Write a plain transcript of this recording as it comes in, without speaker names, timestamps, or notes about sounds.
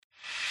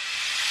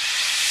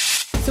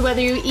So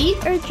whether you eat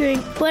or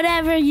drink,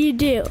 Whatever you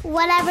do.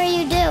 Whatever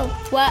you do.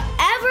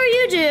 Whatever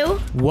you do.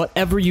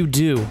 Whatever you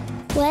do.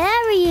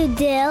 Whatever you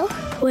do.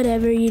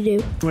 Whatever you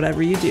do.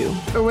 Whatever you do.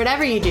 or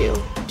whatever you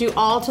do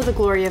all to the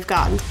glory of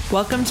God.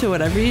 Welcome to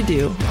Whatever You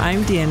Do.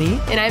 I'm Danny.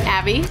 And I'm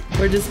Abby.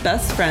 We're just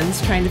best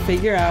friends trying to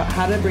figure out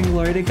how to bring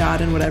glory to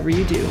God in whatever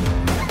you do.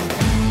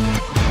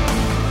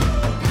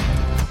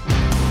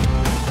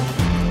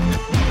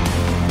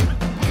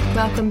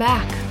 Welcome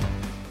back.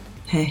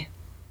 Hey.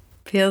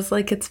 Feels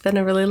like it's been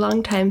a really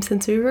long time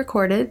since we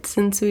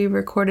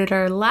recorded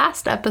our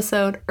last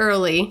episode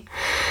early.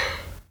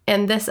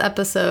 And this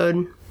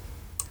episode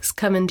is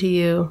coming to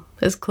you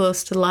as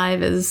close to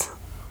live as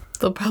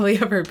they'll probably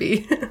ever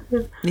be.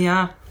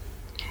 Yeah.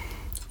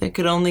 It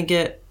could only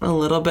get a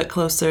little bit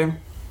closer.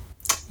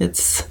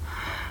 It's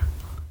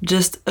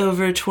just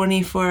over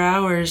 24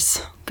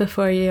 hours.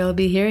 Before you'll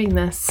be hearing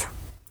this.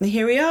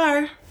 Here we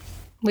are.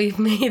 We've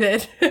made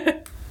it.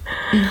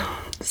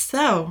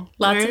 So,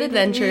 Lots of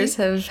adventures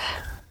have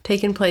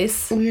taken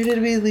place Where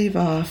did we leave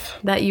off?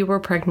 that you were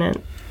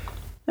pregnant.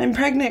 I'm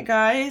pregnant,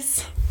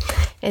 guys.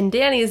 And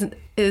Danny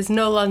is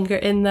no longer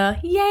in the,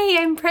 yay,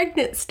 I'm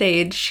pregnant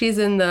stage. She's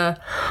in the,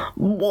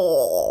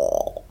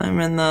 whoa. I'm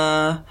in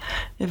the,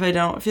 if I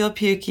don't feel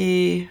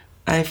pukey,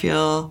 I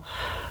feel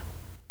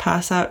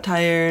pass out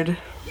tired.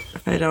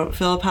 If I don't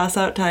feel pass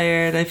out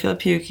tired, I feel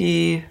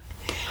pukey.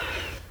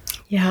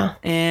 Yeah.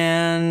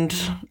 And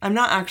I'm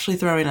not actually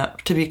throwing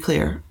up, to be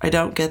clear. I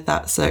don't get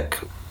that sick.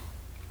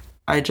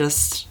 I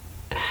just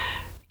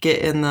get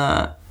in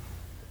the,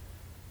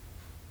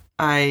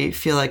 I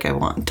feel like I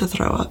want to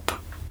throw up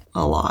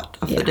a lot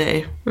of the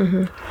day.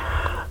 Mm-hmm.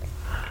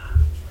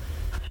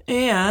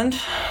 And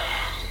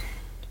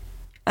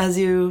as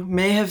you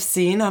may have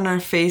seen on our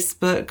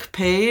Facebook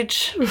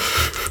page,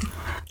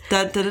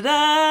 da da da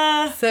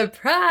da.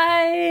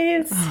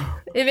 Surprise!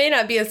 It may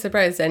not be a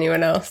surprise to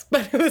anyone else,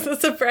 but it was a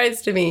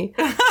surprise to me.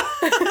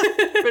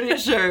 Pretty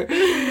sure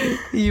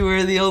you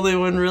were the only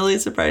one really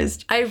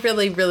surprised. I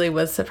really, really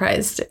was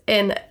surprised.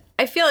 And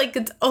I feel like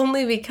it's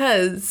only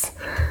because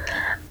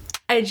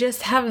I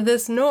just have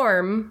this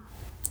norm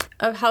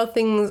of how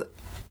things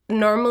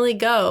normally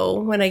go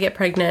when I get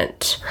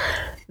pregnant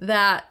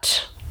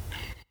that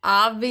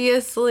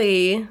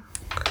obviously...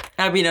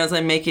 Abby knows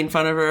I'm making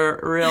fun of her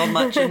real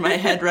much in my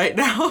head right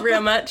now.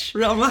 Real much?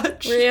 Real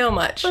much. Real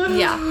much,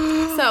 yeah.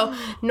 So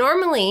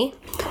normally,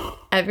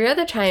 every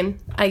other time,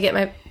 I get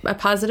a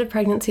positive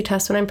pregnancy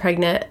test when I'm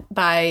pregnant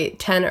by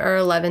 10 or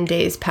 11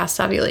 days past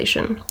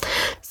ovulation.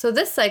 So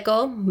this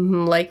cycle,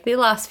 like the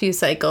last few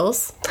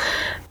cycles,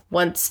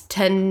 once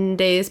 10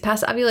 days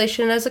past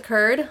ovulation has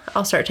occurred,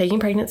 I'll start taking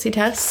pregnancy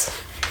tests.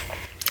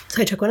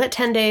 So I took one at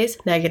 10 days,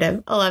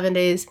 negative, 11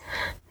 days,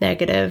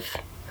 negative,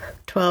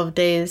 12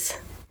 days,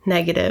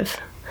 negative.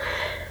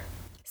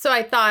 So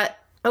I thought,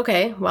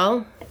 okay,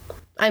 well,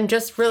 I'm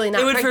just really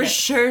not It would pregnant. for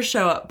sure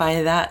show up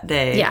by that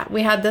day. Yeah,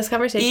 we had this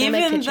conversation in my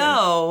Even kitchen.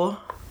 though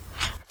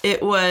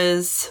it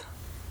was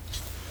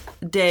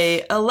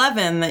day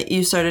 11 that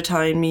you started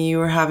telling me you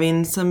were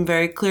having some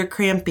very clear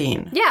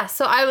cramping. Yeah,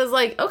 so I was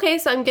like, okay,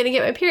 so I'm going to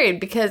get my period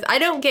because I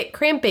don't get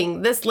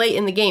cramping this late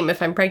in the game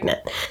if I'm pregnant.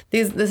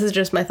 This is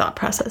just my thought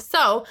process.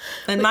 So,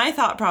 And my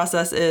thought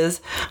process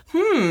is,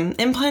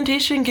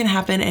 implantation can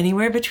happen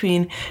anywhere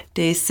between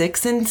day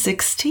 6 and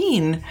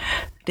 16.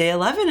 Day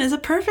 11 is a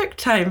perfect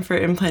time for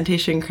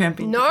implantation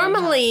cramping. to be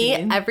normally,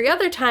 happening. every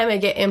other time I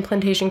get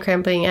implantation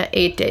cramping at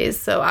 8 days.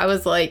 So I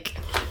was like,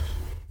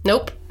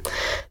 nope.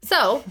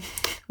 So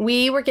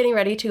we were getting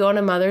ready to go on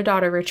a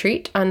mother-daughter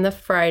retreat on the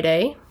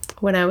Friday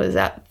when I was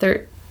at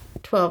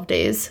 12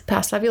 days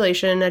past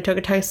ovulation. I took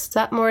a test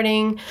that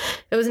morning.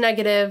 It was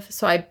negative,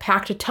 so I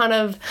packed a ton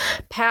of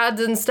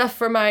pads and stuff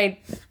for my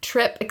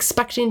trip,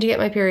 expecting to get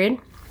my period.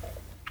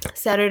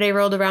 Saturday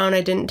rolled around.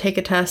 I didn't take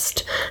a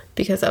test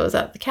because I was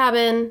at the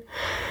cabin.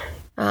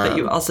 But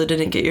you also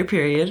didn't get your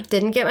period.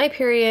 Didn't get my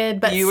period,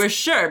 but You were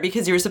sure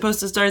because you were supposed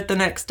to start the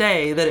next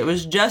day that it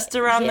was just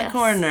around the Yes.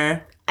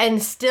 corner. I'm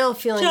still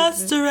feeling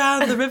Just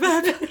around the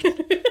river.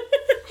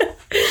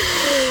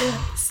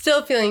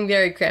 still feeling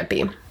very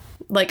crampy.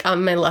 Like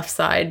on my left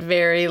side,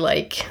 very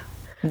like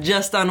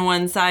Just on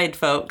one side,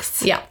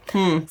 folks. yeah.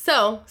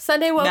 So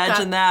Sunday woke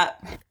Imagine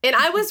up that. and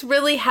I was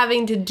really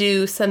having to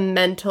do some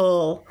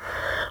mental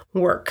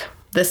work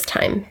this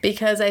time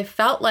because I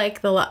felt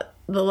like the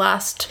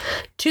last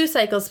 2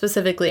 cycles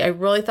specifically, I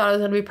really thought I was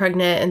going to be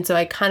pregnant. And so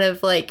I kind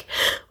of like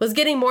was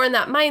getting more in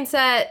that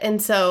mindset.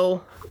 And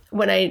so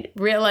when I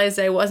realized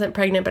I wasn't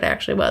pregnant, but I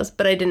actually was,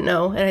 but I didn't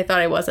know. And I thought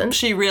I wasn't.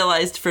 She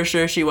realized for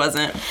sure she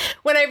wasn't.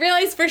 When I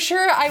realized for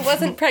sure I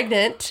wasn't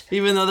pregnant,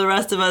 Even though the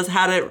rest of us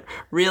hadn't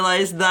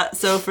realized that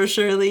so for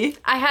surely.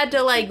 I had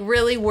to like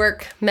really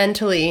work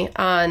mentally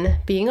on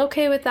being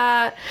okay with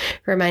that,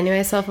 reminding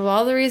myself of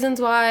all the reasons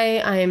why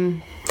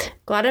I'm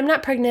glad I'm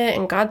not pregnant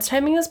and God's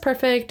timing is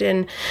perfect.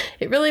 And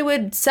it really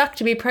would suck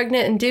to be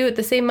pregnant and due at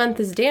the same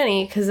month as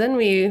Danny because then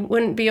we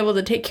wouldn't be able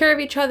to take care of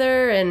each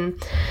other.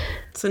 And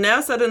So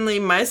now suddenly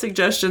my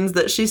suggestions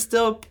that she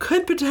still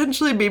could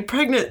potentially be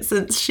pregnant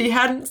since she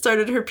hadn't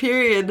started her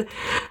period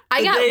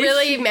I got day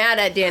really mad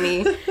at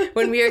Danny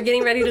when we were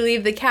getting ready to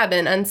leave the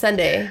cabin on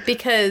Sunday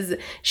because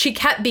she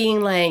kept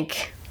being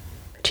like,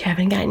 but you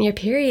haven't gotten your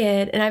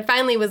period. And I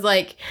finally was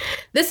like,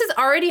 this is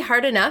already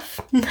hard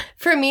enough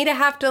for me to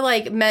have to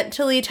like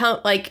mentally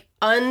tell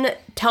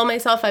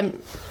myself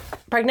I'm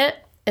pregnant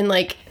and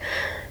like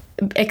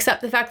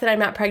accept the fact that I'm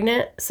not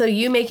pregnant. So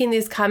you making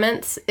these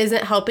comments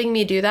isn't helping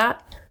me do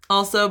that.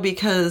 Also,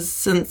 because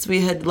since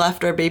we had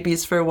left our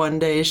babies for one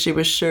day, she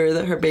was sure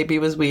that her baby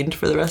was weaned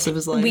for the rest of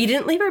his life. We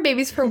didn't leave our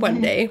babies for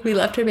one day. We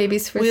left our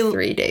babies for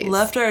 3 days.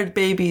 Left our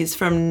babies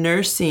from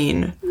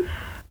nursing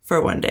for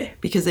one day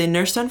because they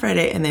nursed on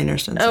Friday and they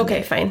nursed on Sunday.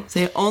 Okay, fine.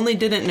 So they only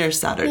didn't nurse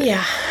Saturday.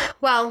 Yeah.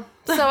 Well,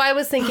 so I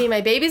was thinking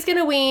my baby's going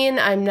to wean.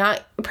 I'm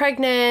not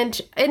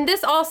pregnant. And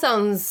this all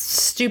sounds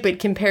stupid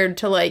compared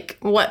to like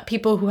what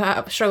people who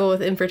have struggle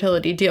with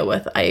infertility deal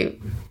with. I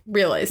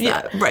realize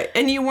that. Yeah, right.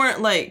 And you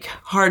weren't like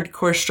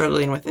hardcore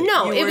struggling with it.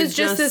 No, You it were was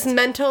just this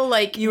mental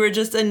like You were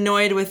just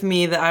annoyed with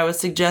me that I was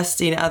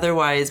suggesting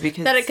otherwise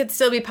because that it could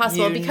still be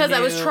possible you because I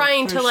was knew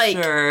trying for to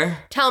like sure.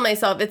 tell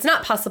myself it's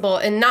not possible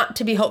and not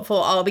to be hopeful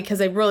all because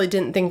I really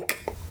didn't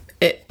think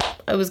it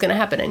was going to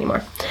happen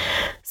anymore.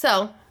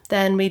 So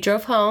then we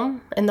drove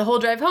home, and the whole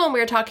drive home we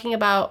were talking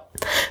about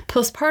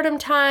postpartum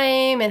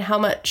time and how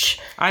much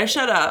I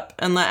shut up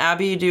and let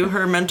Abby do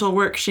her mental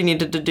work she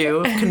needed to do,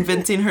 of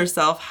convincing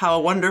herself how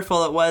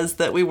wonderful it was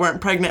that we weren't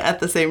pregnant at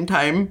the same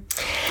time.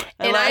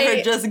 And let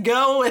her just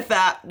go with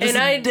that. Just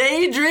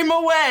daydream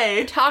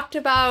away. Talked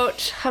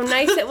about how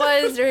nice it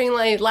was during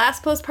like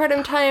last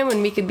postpartum time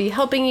when we could be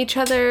helping each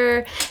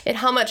other and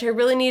how much I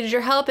really needed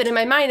your help. And in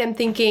my mind, I'm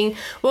thinking,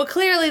 well,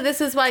 clearly this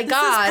is why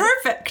God This is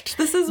perfect.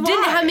 This is why.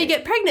 didn't have me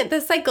get pregnant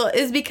this cycle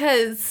is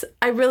because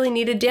I really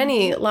needed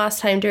Danny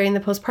last time during the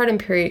postpartum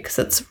period because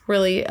it's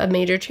really a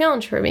major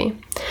challenge for me.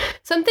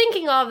 So I'm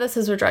thinking all of this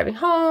as we're driving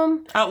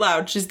home. Out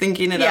loud. She's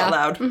thinking it out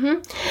loud.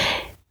 Mm-hmm.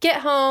 Get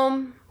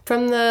home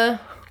from the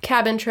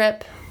cabin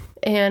trip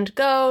and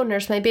go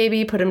nurse my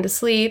baby, put him to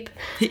sleep.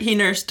 He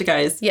nursed,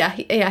 guys. Yeah,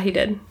 he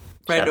did.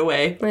 Right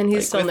away. And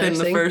he's still within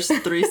nursing. the first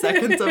 3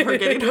 seconds of her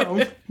getting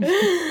home.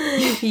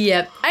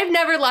 Yep. I've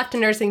never left a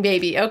nursing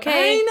baby,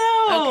 okay?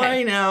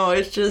 I know.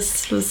 It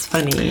just was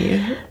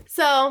funny.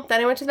 So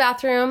then I went to the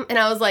bathroom and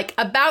I was like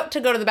about to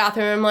go to the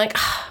bathroom. I'm like,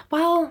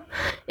 well,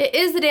 it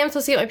is the day I'm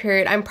supposed to get my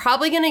period. I'm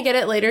probably going to get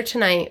it later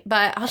tonight,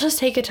 but I'll just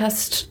take a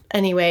test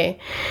anyway.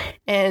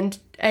 And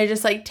I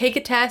just like take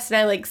a test and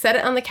I like set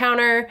it on the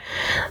counter,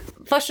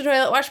 flush the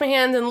toilet, wash my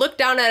hands and look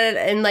down at it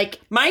and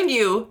like. Mind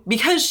you,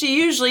 because she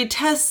usually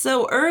tests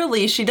so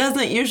early, she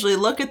doesn't usually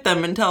look at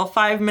them until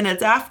 5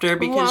 minutes after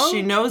because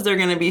she knows they're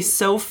going to be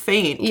so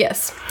faint.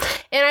 Yes.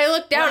 And I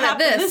look down at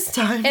this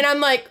time? And I'm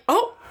like,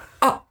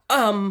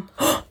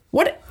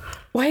 what?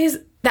 Why is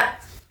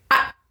that?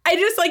 I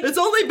just like. It's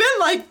only been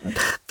like 30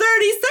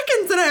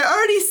 seconds and I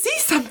already see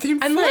something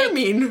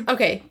forming.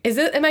 Okay,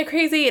 am I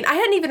crazy? And I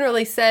hadn't even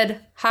really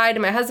said hi to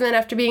my husband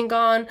after being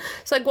gone.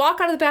 So I walk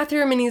out of the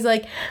bathroom and he's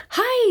like,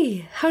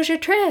 hi, how's your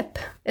trip?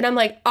 And I'm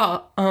like,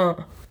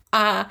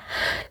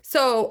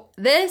 so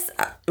this,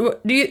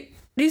 do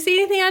you see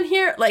anything on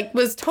here? Like,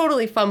 was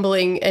totally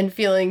fumbling and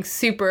feeling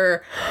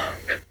super,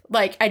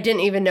 like, I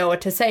didn't even know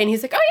what to say. And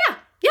he's like, oh, yeah,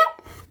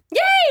 yay,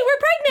 we're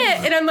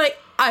pregnant. And I'm like,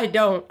 I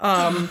don't,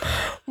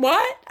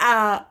 what?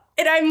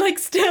 And I'm like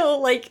still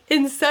like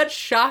in such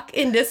shock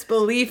and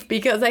disbelief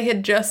because I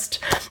had just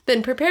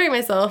been preparing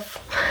myself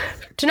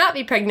to not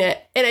be pregnant.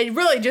 And I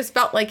really just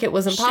felt like it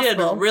was impossible. She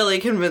had really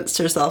convinced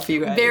herself,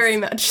 you guys. Very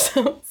much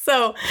so.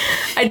 So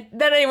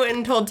then I went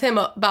and told Tim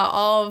about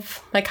all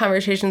of my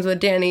conversations with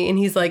Danny. And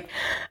he's like,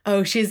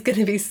 oh, she's going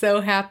to be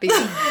so happy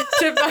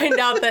to find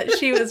out that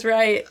she was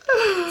right.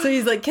 So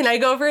he's like, can I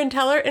go over and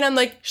tell her? And I'm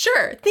like,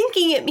 sure.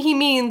 Thinking he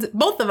means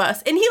both of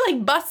us. And he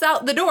like busts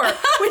out the door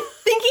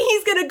thinking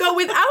he's going to go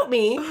without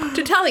me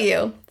to tell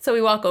you. So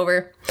we walk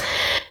over.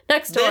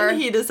 Next door. Then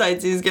he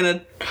decides he's going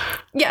to...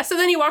 Yeah, so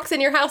then he walks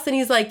in your house and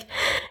he's like,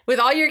 with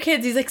all your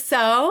kids, he's like,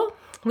 so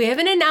we have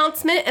an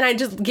announcement. And I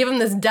just give him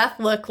this death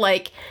look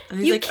like,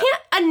 you like,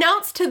 can't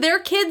announce to their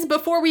kids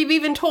before we've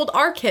even told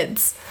our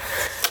kids.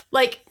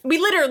 Like, we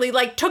literally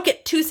like took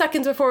it 2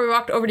 seconds before we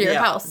walked over to your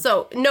house.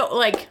 So no,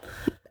 like,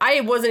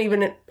 I wasn't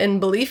even in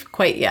belief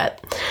quite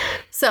yet.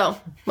 So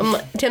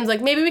Tim's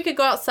like, maybe we could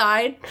go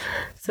outside.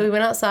 So we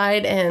went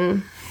outside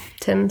and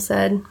Tim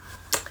said,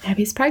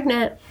 Abby's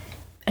pregnant.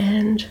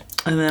 And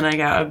then I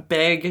got a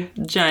big,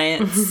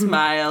 giant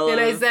smile. And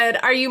I said,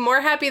 are you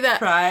more happy that...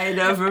 pride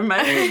over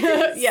my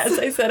face. Yes,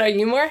 I said, are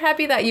you more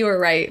happy that you were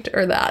right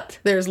or that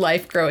there's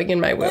life growing in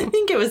my I womb?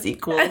 think it was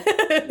equal.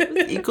 It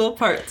was equal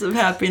parts of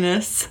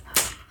happiness.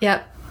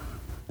 Yep.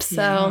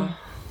 So,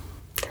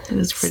 it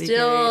was pretty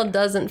still great.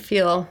 doesn't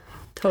feel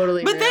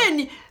totally But real.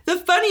 then the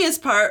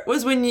funniest part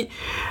was when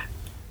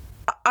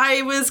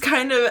I was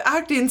kind of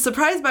acting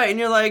surprised by it and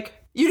you're like,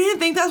 you didn't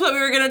think that's what we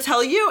were going to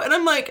tell you? And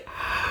I'm like,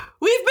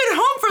 We've been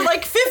home for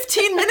like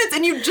 15 minutes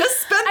and you just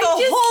spent the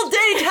whole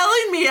day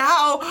telling me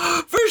how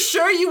for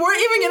sure you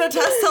weren't even going to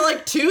test till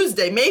like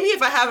Tuesday. Maybe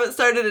if I haven't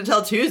started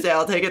until Tuesday,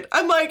 I'll take it.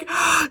 I'm like,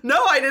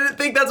 no, I didn't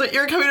think that's what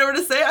you were coming over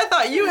to say. I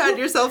thought you had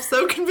yourself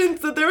so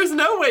convinced that there was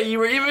no way you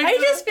were even I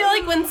just feel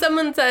like when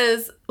someone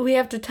says, we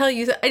have to tell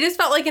you, I just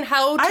felt like in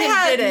how Tim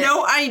did it. I had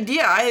no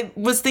idea. I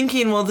was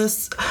thinking, well,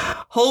 this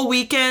whole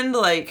weekend,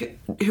 like,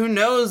 who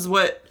knows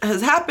what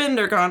has happened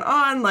or gone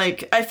on.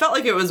 Like, I felt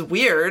like it was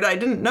weird. I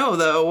didn't know,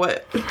 though,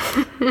 what.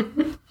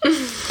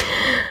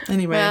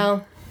 Anyway.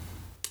 Well,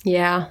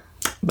 yeah.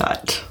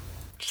 But,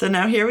 so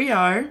now here we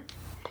are.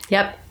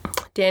 Yep.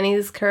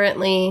 Danny's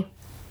currently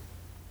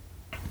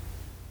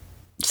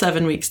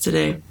 7 weeks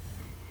today.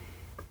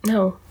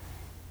 No.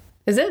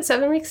 Is it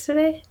 7 weeks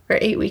today? Or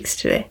 8 weeks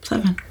today?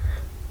 7.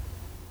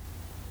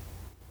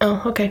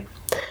 Oh, okay.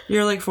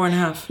 You're like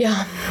 4.5.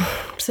 Yeah.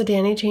 So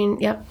Danny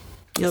changed. Yep.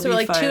 You'll so we're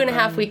like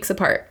 2.5 weeks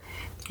apart.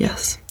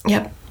 Yes.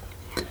 Yep.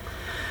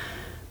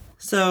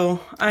 So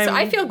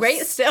I feel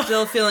great still.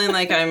 Still feeling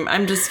like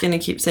I'm just gonna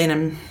keep saying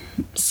I'm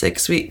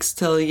 6 weeks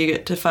till you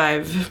get to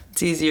 5.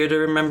 It's easier to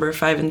remember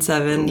 5 and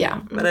 7.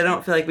 Yeah. But I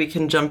don't feel like we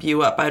can jump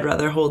you up. I'd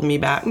rather hold me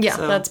back. Yeah,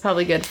 so. That's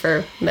probably good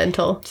for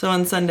mental. So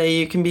on Sunday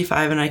you can be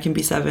 5 and I can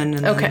be 7,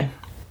 and okay.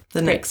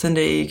 Then the next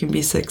Sunday you can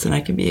be 6 and I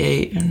can be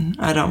 8, and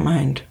I don't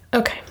mind.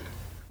 Okay.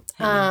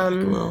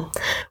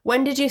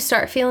 When did you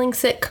start feeling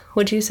sick,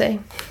 would you say?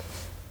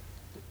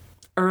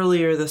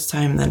 Earlier this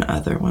time than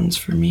other ones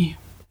for me.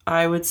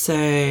 I would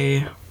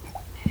say,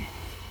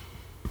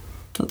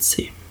 let's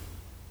see.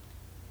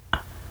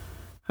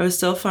 I was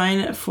still fine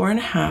at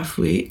 4.5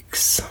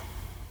 weeks.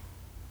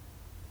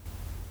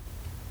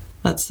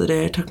 That's the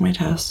day I took my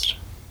test.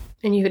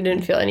 And you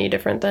didn't feel any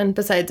different then,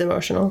 besides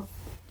emotional?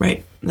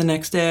 Right. The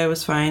next day I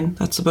was fine.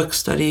 That's a book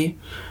study.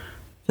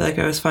 I feel like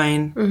I was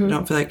fine. I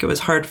don't feel like it was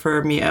hard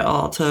for me at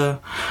all to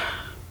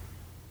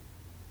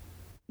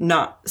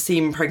not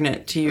seem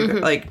pregnant to you,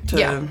 like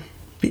to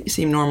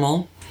seem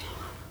normal.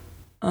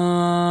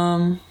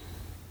 Was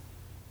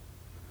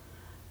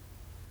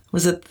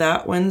it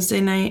that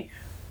Wednesday night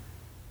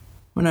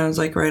when I was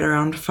like right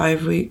around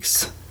 5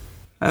 weeks?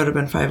 I would have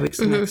been 5 weeks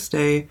the next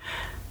day.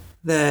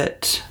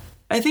 That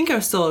I think I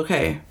was still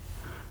okay,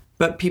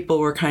 but people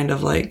were kind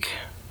of like.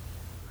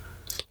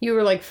 You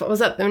were like, was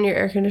that when your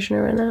air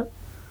conditioner went out?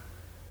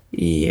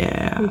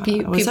 Yeah.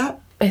 Was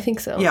that? I think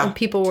so. Yeah. And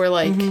people were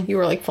like, you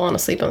were like falling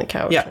asleep on the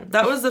couch. Yeah.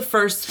 That was the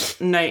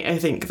first night I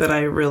think that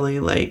I really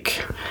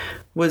like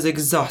was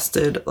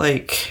exhausted.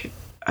 Like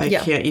I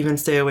can't even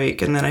stay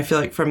awake. And then I feel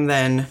like from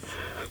then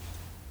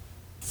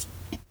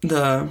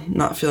the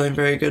not feeling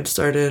very good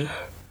started.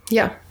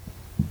 Yeah.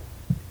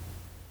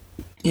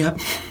 Yep.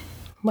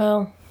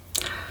 Well.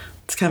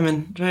 It's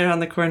coming right around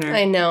the corner.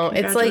 I know.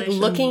 It's like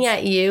looking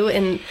at you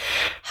and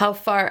how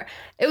far.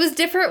 It was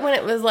different when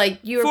it was like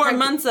you were 4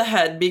 months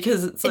ahead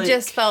because it's like. It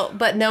just felt,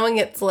 but knowing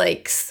it's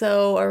like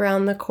so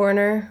around the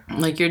corner.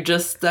 Like you're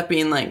just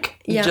stepping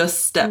like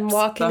just steps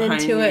walking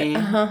behind into me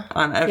it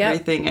on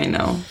everything. I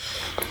know.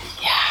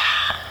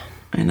 Yeah.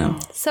 I know.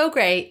 So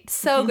great.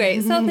 So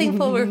great. So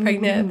thankful we're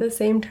pregnant at the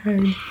same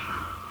time.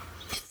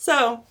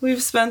 So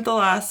we've spent the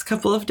last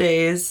couple of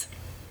days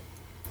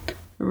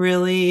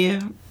really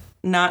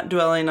not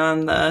dwelling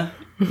on the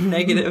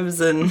negatives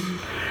and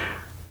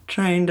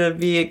trying to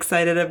be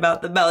excited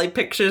about the belly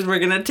pictures we're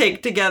going to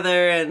take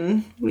together.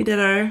 And we did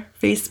our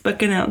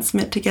Facebook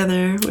announcement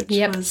together, which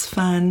was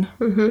fun.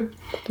 There'll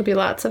be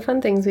lots of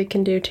fun things we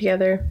can do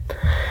together,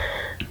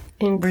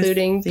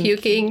 including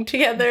puking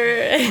together.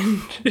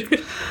 And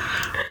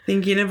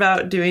thinking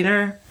about doing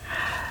our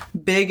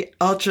big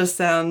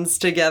ultrasounds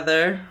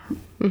together,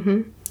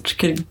 which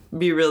could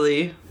be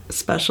really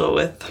special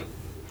with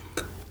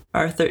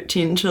our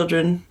 13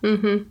 children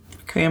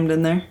crammed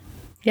in there.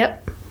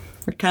 Yep.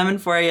 We're coming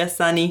for you,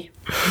 Sonny.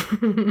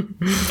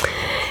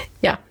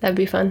 Yeah, that'd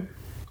be fun.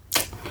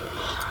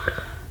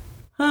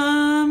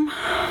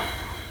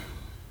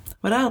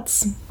 What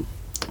else?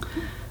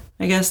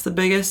 I guess the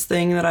biggest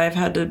thing that I've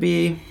had to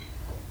be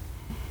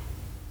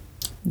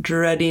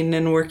dreading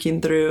and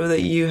working through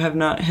that you have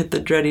not hit the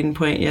dreading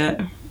point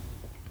yet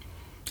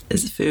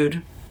is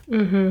food.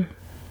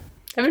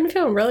 I've been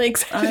feeling really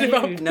excited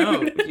about food. I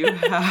know, you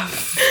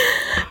have.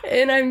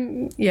 And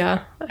I'm...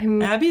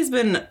 Abby's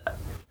been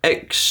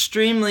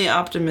extremely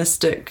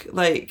optimistic.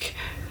 Like,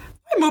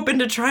 I'm open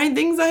to trying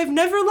things I've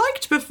never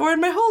liked before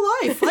in my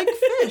whole life, like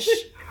fish.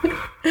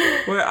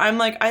 Where I'm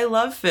like, I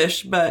love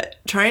fish, but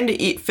trying to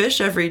eat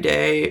fish every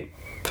day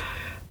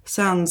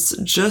sounds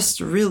just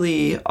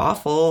really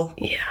awful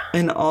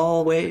in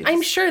all ways.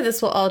 I'm sure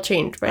this will all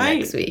change by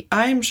next week.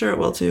 I'm sure it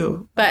will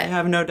too. But I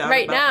have no doubt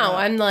right about now, that.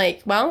 I'm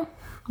like, well,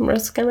 I'm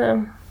just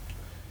gonna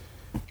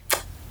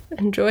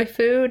enjoy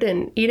food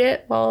and eat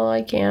it while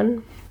I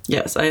can.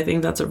 Yes, I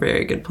think that's a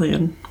very good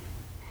plan.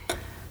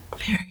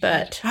 Very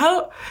good.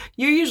 How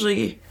you're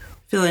usually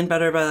feeling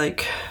better by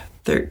like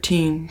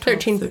 13.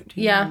 13.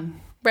 Yeah,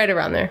 right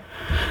around there.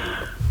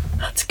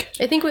 That's good.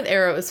 I think with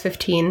Arrow it was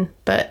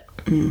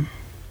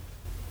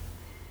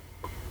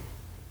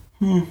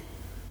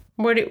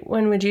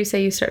When would you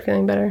say you start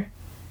feeling better?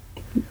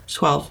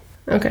 12.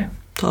 Okay.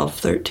 12,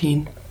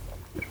 13.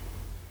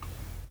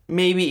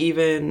 Maybe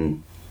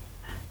even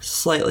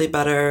slightly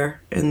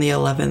better in the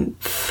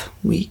 11th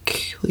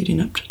week leading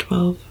up to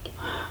 12.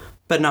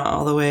 But not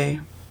all the way.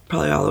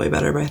 Probably all the way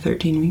better by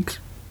 13 weeks.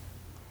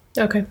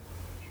 Okay.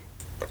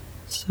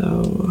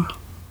 So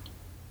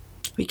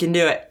we can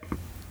do it.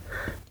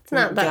 It's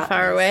not that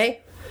far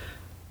away.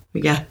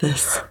 We got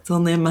this. It's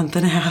only a month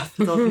and a half.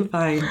 It'll be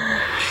fine.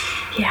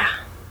 Yeah.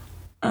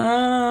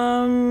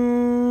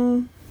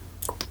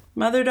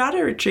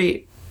 Mother-daughter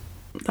retreat.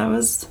 That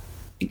was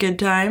a good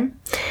time.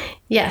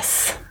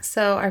 Yes.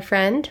 So our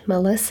friend,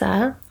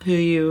 Melissa, who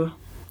you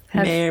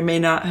may or may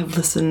not have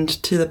listened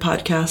to the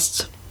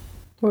podcast,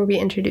 where we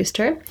introduced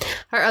her,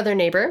 our other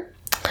neighbor,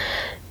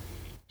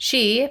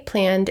 she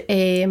planned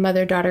a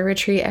mother-daughter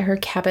retreat at her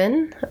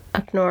cabin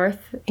up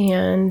north,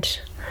 and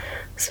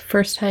it's the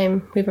first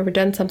time we've ever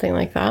done something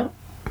like that.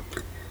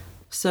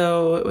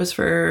 So it was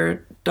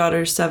for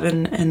daughters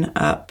 7 and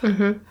up.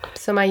 Mm-hmm.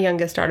 So my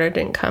youngest daughter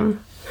didn't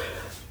come.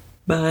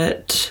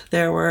 But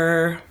there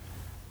were,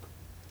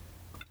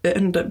 it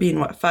ended up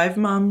being, 5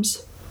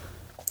 moms?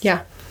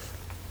 Yeah.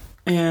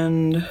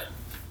 And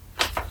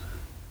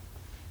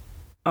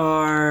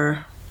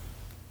our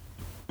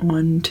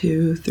 1,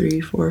 2,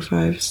 3, 4,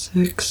 5,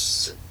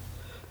 6,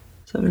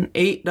 7,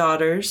 8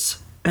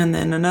 daughters. And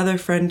then another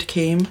friend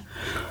came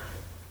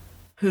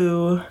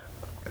who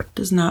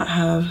does not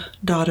have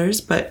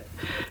daughters, but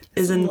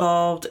is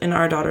involved in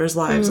our daughters'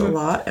 lives a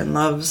lot and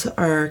loves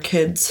our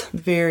kids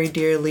very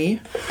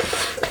dearly.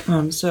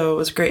 So it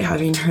was great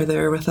having her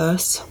there with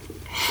us.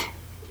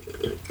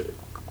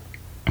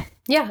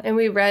 Yeah, and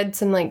we read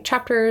some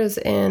chapters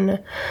in,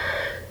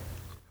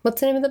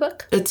 what's the name of the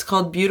book? It's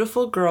called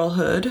Beautiful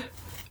Girlhood,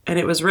 and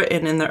it was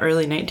written in the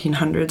early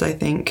 1900s, I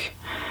think.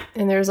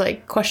 And there's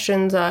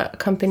questions that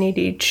accompanied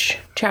each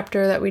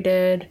chapter that we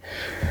did.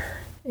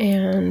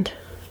 And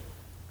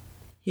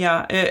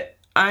yeah,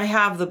 I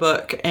have the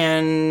book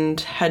and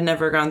had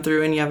never gone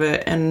through any of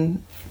it,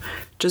 and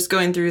just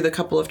going through the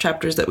couple of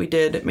chapters that we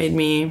did, it made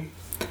me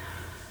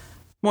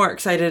more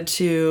excited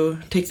to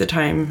take the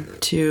time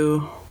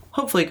to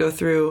hopefully go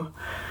through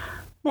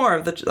more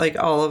of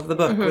all of the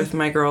book with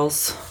my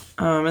girls.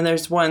 And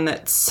there's one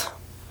that's,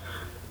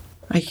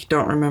 I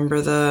don't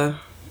remember the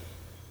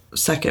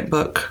second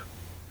book,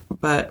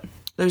 but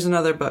there's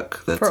another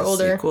book that's a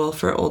sequel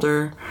for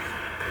older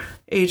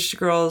aged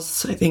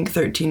girls, I think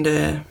 13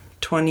 to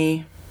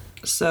 20.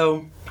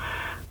 So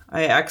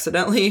I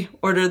accidentally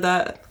ordered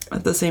that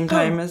at the same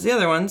time as the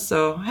other one,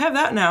 so I have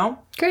that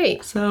now.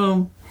 Great.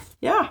 So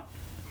yeah,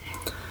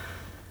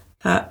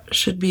 that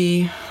should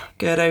be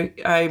good.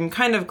 I'm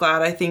kind of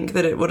glad. I think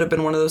that it would have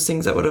been one of those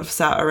things that would have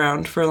sat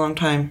around for a long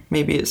time.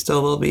 Maybe it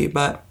still will be,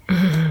 but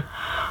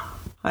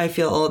I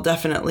feel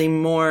definitely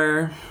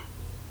more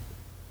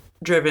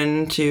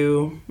driven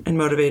to and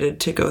motivated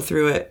to go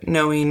through it,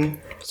 knowing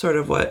sort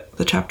of what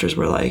the chapters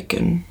were like,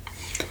 and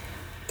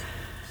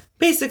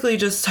basically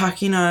just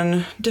talking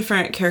on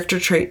different character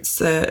traits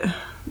that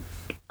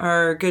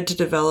are good to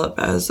develop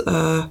as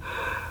a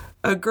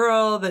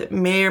girl that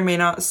may or may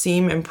not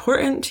seem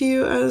important to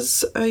you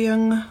as a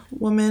young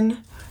woman,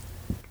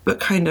 but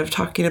kind of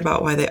talking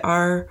about why they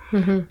are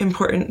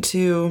important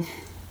to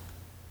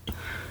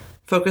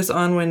focus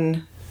on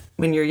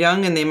when you're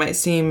young, and they might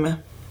seem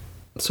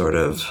sort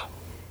of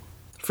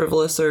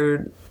frivolous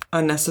or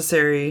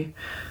unnecessary,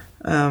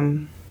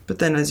 but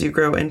then as you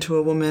grow into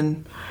a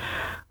woman,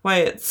 why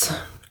it's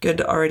good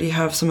to already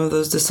have some of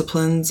those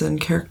disciplines and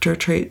character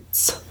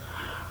traits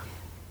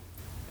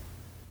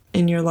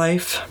in your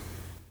life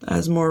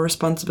as more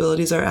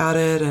responsibilities are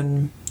added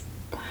and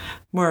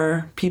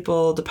more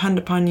people depend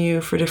upon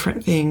you for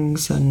different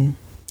things. And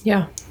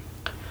yeah,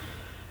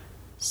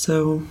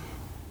 so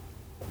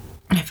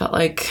I felt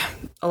like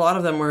a lot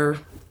of them were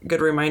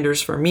good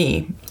reminders for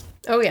me.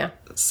 Oh yeah.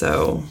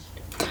 So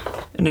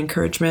an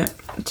encouragement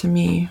to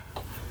me.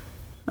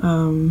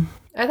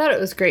 I thought it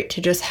was great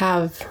to just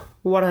have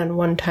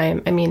one-on-one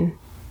time. I mean,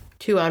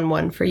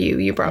 2-on-1 for you.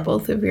 You brought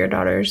both of your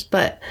daughters,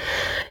 but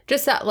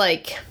just that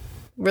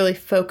really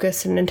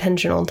focused and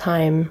intentional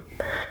time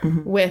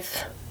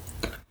with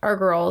our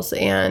girls.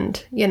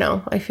 And,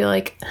 I feel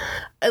like,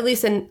 at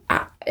least in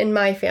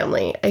my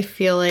family, I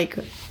feel like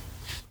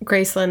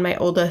Gracelyn, my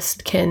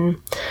oldest,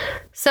 can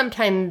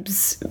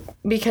sometimes,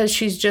 because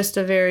she's just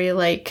a very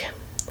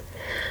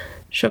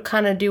she'll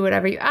kind of do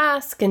whatever you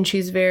ask, and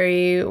she's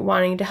very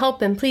wanting to help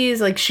and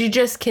please. She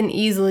just can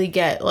easily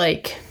get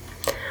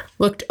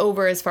looked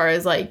over as far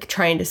as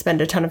trying to spend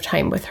a ton of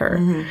time with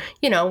her.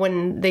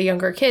 When the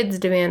younger kids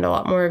demand a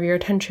lot more of your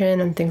attention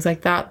and things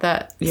like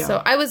that. Yeah.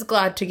 So I was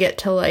glad to get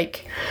to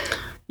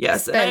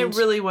yes, and I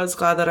really was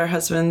glad that our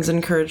husbands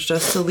encouraged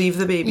us to leave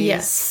the babies.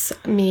 Yes,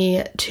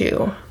 me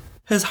too.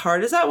 As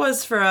hard as that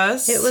was for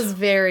us. It was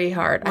very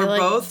hard. We're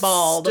both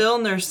still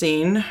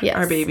nursing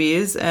our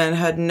babies and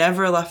had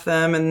never left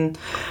them. And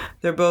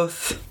they're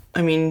both,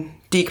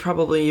 Deke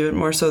probably even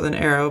more so than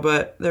Arrow,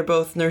 but they're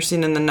both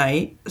nursing in the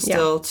night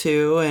still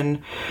too.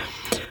 And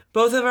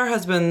both of our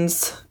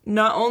husbands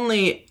not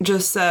only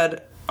just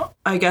said,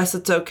 I guess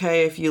it's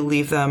okay if you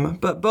leave them,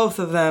 but both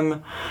of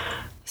them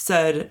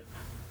said,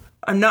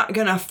 I'm not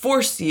gonna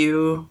force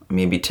you.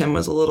 Maybe Tim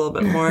was a little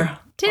bit more.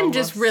 Tim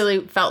just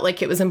really felt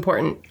like it was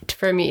important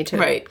for me to.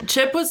 Right.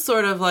 Chip was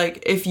sort of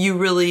like, if you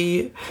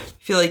really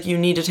feel like you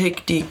need to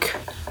take Deke,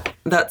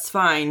 that's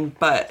fine,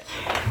 but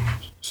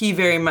he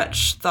very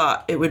much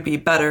thought it would be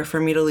better for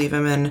me to leave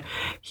him, and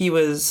he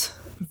was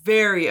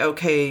very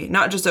okay,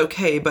 not just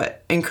okay,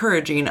 but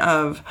encouraging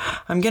of,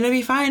 I'm gonna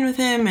be fine with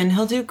him and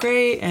he'll do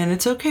great and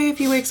it's okay if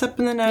he wakes up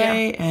in the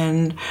night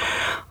and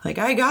like,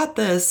 I got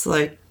this,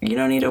 like, you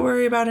don't need to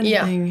worry about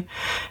anything.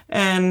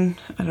 And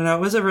I don't know, it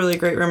was a really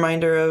great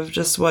reminder of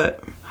just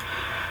what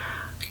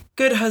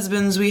good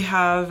husbands we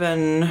have.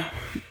 And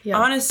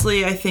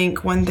honestly, I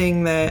think one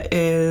thing that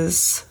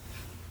is,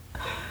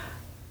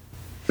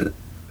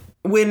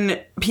 when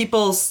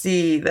people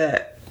see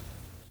that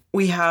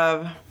we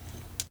have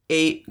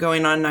 8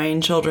 going on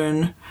 9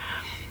 children,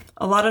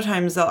 a lot of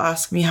times they'll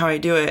ask me how I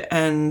do it,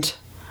 and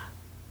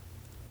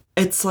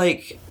it's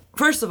like,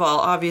 first of all,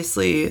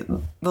 obviously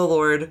the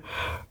Lord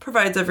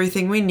provides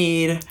everything we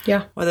need,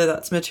 whether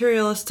that's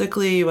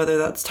materialistically, whether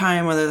that's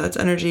time, whether that's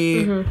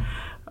energy.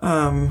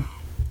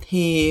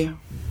 He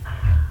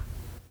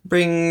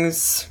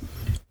brings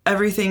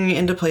everything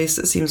into place,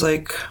 it seems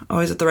like,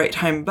 always at the right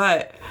time,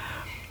 but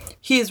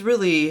he is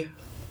really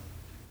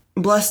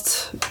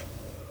blessed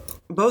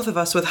both of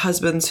us with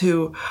husbands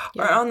who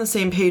are on the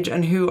same page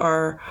and who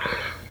are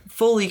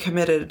fully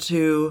committed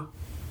to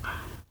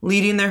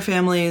leading their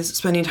families,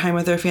 spending time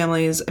with their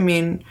families. I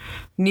mean,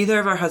 neither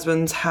of our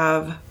husbands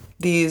have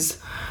these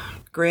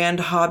grand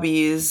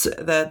hobbies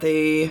that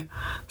they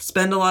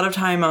spend a lot of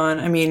time on.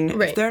 I mean,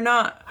 if they're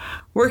not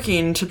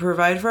working to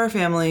provide for our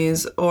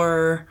families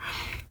or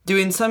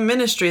doing some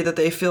ministry that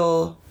they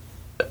feel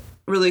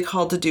really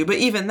called to do, but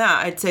even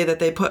that, I'd say that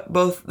they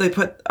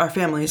put our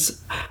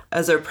families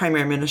as their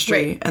primary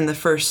ministry and the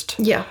first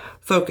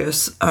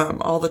focus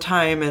all the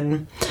time.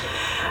 And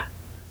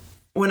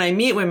when I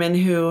meet women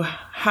who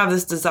have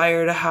this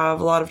desire to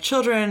have a lot of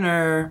children,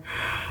 or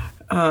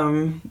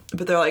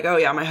but they're like, oh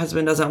yeah, my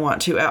husband doesn't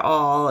want to at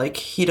all, like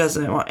he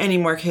doesn't want any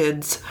more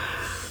kids,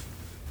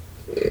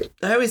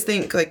 I always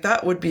think like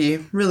that would be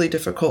really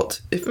difficult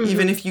if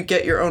even if you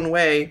get your own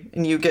way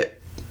and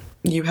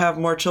you have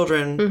more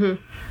children.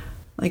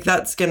 Like,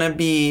 that's gonna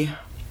be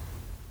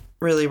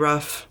really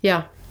rough.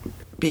 Yeah.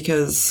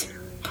 Because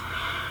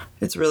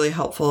it's really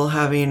helpful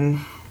having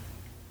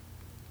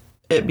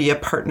it be a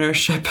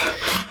partnership.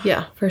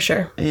 Yeah, for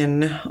sure.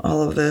 In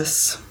all of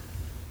this.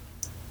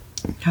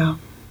 Yeah.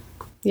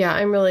 Yeah,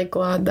 I'm really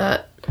glad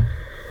that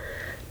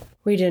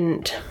we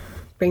didn't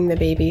bring the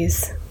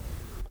babies.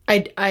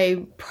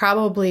 I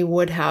probably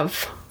would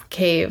have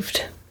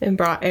caved and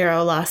brought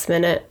Arrow last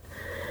minute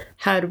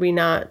had we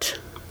not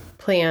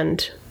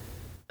planned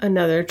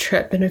another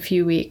trip in a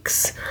few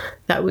weeks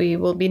that we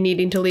will be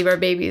needing to leave our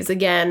babies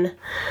again.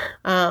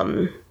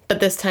 But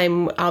this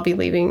time I'll be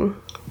leaving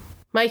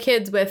my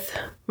kids with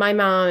my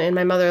mom and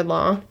my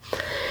mother-in-law.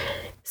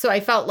 So I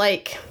felt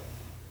like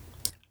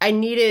I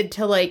needed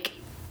to like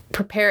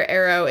prepare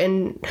Arrow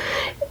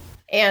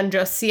and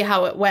just see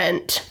how it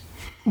went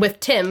with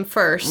Tim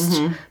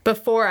first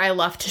before I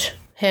left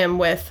him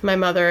with my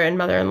mother and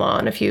mother-in-law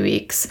in a few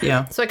weeks.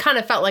 Yeah. So I kind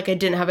of felt like I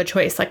didn't have a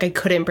choice. Like I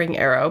couldn't bring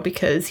Arrow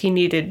because he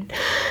needed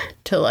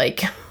to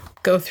like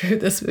go through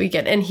this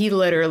weekend, and he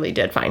literally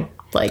did fine.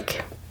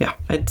 Like, yeah,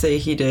 I'd say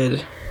he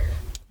did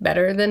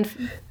better than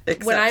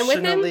when I'm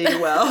with him.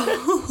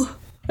 Well.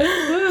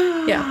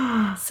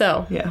 Yeah.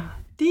 So. Yeah.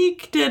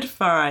 Deke did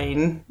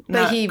fine.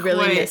 But not he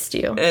really missed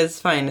you. As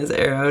fine as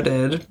Arrow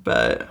did,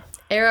 but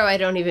Arrow, I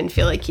don't even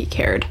feel like he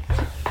cared.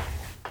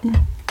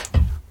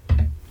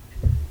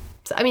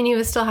 I mean, he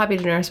was still happy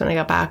to nurse when I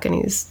got back, and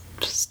he's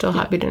still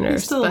happy to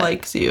nurse. He still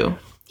likes you.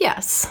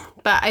 Yes,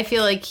 but I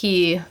feel like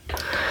he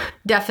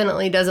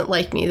definitely doesn't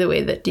like me the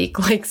way that Deke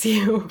likes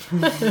you.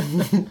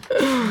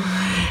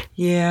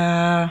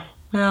 Yeah,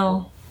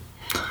 well,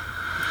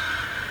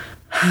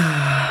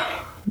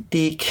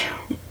 Deke,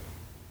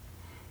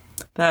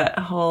 that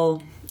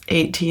whole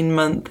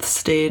 18-month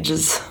stage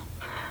is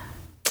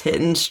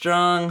hitting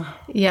strong.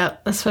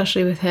 Yep,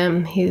 especially with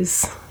him.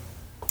 He's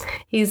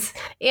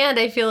and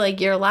I feel like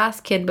your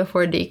last kid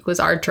before Deke was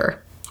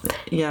Archer.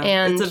 Yeah,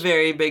 and it's a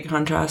very big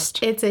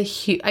contrast. It's a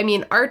huge, I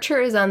mean, Archer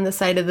is on the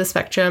side of the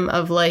spectrum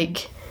of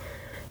like,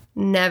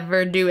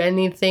 never do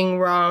anything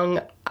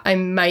wrong. I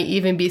might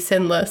even be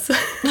sinless. We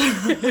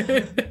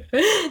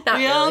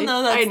all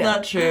know that's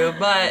not true,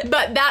 but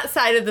that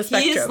side of the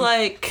spectrum. He's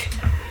like,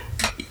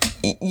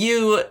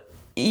 you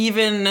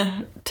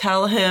even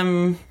tell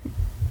him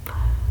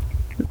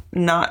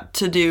not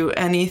to do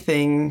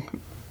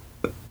anything,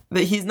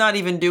 that he's not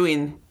even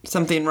doing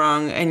something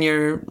wrong, and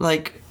you're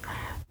like,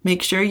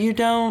 make sure you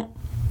don't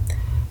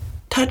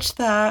touch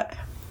that.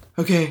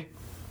 Okay.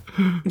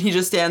 And he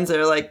just stands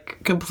there like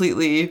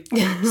completely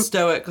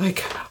stoic,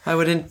 like, I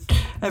wouldn't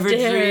ever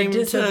dream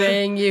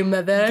disobeying you,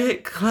 mother.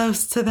 Get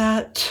close to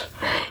that.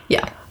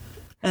 Yeah.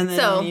 And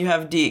then you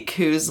have Deke,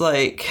 who's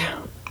like,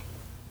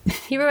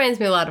 He reminds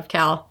me a lot of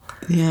Cal.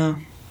 Yeah.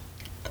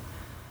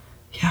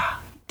 Yeah.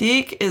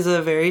 Deke is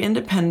a very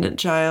independent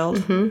child.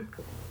 Mm-hmm.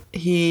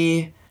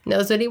 He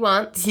knows what he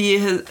wants. He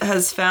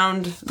has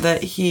found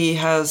that he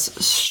has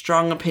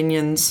strong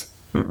opinions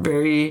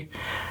very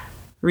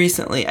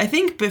recently. I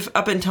think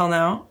up until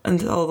now,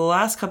 until the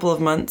last couple of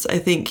months, I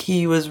think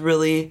he was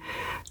really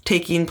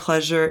taking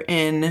pleasure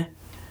in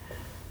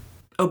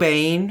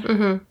obeying.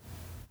 Mm-hmm.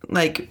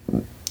 Like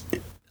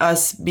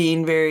us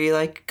being very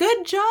like,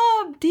 good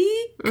job,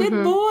 Deke, good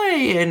mm-hmm.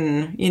 boy.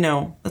 And, you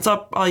know, that's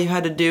all you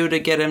had to do to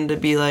get him to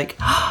be like,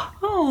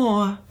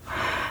 oh,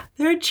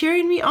 they're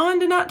cheering me on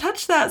to not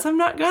touch that, so I'm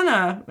not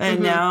gonna. And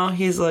mm-hmm. now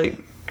he's like,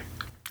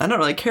 I don't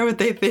really care what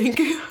they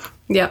think.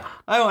 Yeah.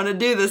 I want to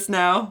do this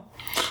now.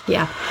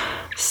 Yeah.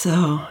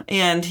 So,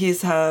 and he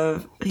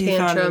found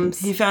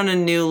a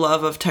new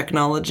love of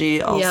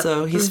technology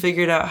also. Yep. He's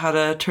figured out how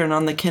to turn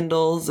on the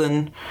Kindles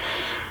and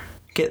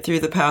get through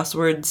the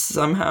passwords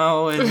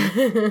somehow.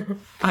 And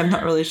I'm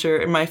not really sure.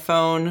 In my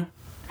phone,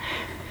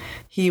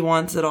 he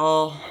wants it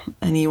all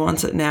and he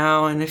wants it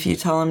now. And if you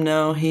tell him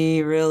no,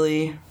 he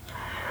really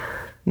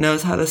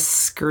knows how to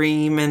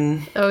scream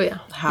and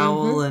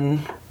howl mm-hmm.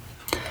 and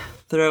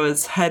throw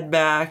his head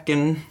back,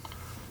 and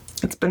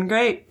it's been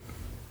great.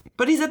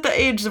 But he's at the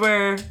age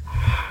where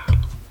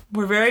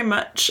we're very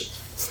much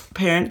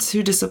parents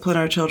who discipline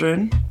our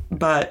children,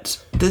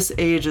 but this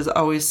age is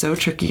always so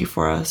tricky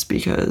for us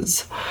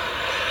because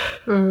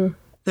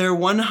they're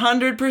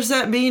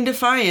 100% being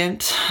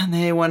defiant, and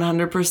they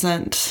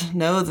 100%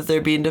 know that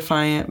they're being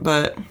defiant,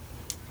 but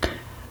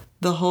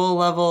the whole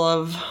level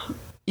of,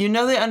 you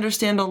know, they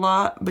understand a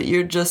lot, but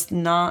you're just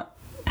not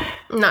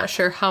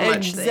sure how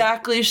much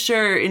exactly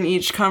sure in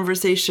each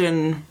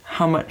conversation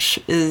how much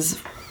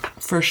is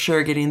for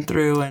sure getting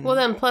through. And well,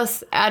 then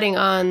plus adding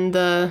on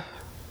the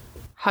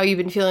how you've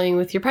been feeling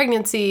with your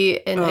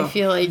pregnancy, and I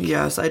feel like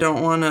yes, I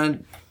don't want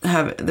to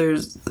have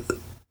there's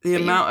the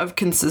amount of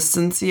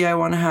consistency I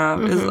want to have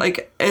mm-hmm. is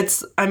like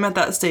I'm at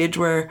that stage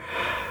where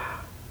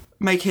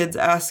my kids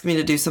ask me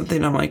to do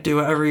something, I'm like, do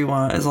whatever you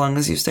want as long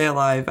as you stay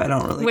alive. I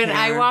don't really care. When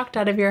I walked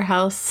out of your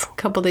house a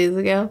couple days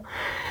ago,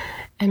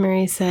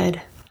 Emery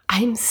said,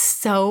 I'm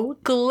so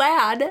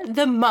glad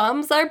the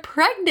moms are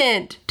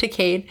pregnant to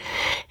Cade.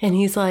 And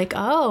he's like,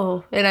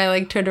 oh. And I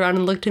like turned around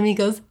and looked at me, he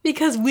goes,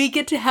 because we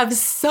get to have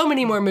so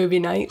many more movie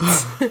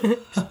nights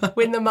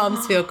when the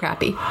moms feel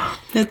crappy.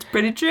 That's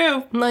pretty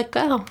true. I'm like,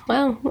 oh,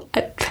 well,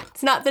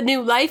 it's not the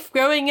new life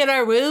growing in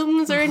our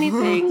wombs or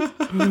anything.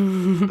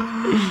 I'm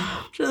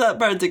sure that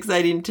part's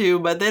exciting too,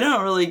 but they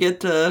don't really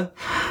get to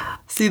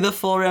see the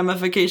full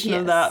ramification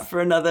of that for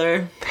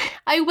another.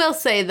 I will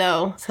say,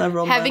 though,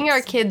 having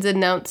our kids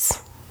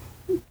announce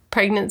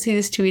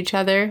pregnancies to each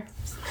other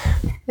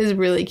is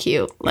really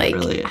cute. Like,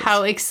 really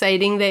how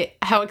excited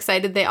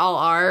they all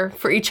are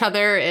for each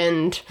other.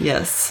 And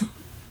yes.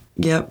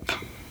 Yep.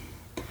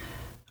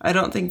 I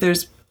don't think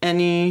there's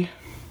any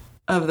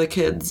of the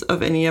kids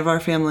of any of our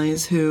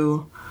families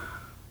who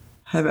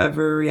have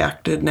ever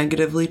reacted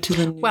negatively to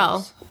the news.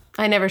 Well,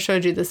 I never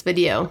showed you this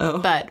video,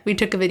 but we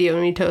took a video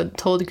and we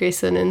told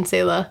Grayson and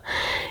Selah,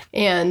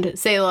 and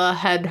Selah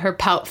had her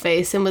pout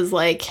face and was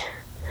like,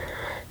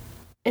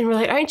 and we're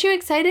like, aren't you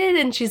excited?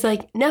 And she's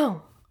like,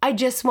 no, I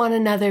just want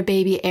another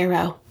baby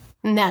arrow,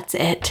 and that's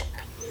it.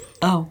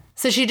 Oh.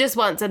 So she just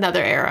wants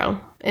another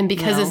arrow, and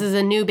because this is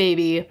a new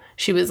baby,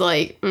 she was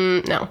like,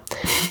 no.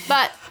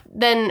 But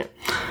then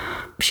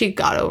she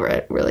got over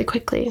it really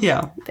quickly.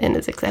 Yeah. And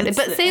is excited.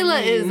 But Selah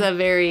is a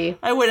very...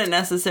 I wouldn't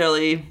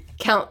necessarily...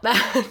 count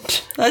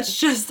that. That's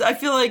just, I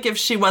feel like if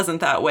she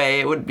wasn't that way,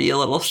 it would be a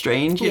little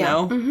strange, you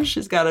know? Mm-hmm.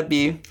 She's got to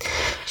be...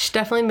 She's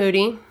definitely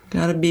moody.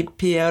 Got to be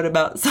pee out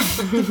about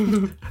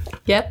something.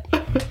 Yep.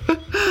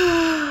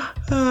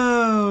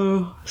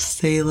 Oh,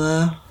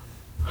 Selah.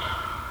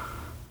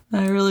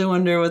 I really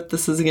wonder what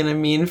this is going to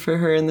mean for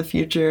her in the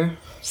future,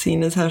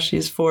 seeing as how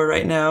she's 4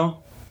 right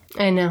now.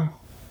 I know.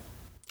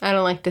 I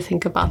don't like to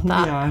think about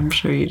that. Yeah, I'm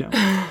sure you don't.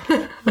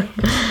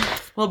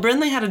 Well,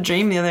 Brindley had a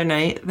dream the other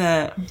night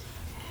that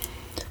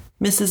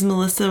Mrs.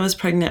 Melissa was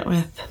pregnant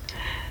with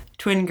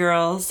twin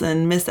girls,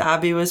 and Miss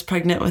Abby was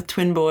pregnant with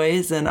twin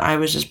boys, and I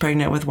was just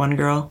pregnant with one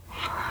girl.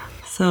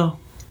 So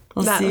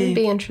we'll see. That would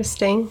be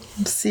interesting.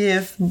 We'll see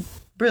if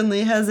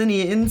Brindley has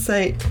any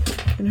insight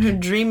in her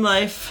dream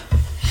life.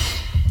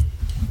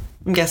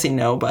 I'm guessing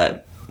no,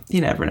 but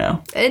you never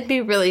know. It'd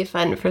be really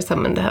fun for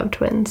someone to have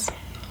twins.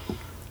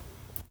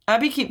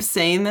 Abby keeps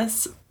saying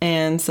this,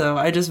 and so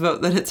I just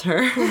vote that it's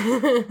her.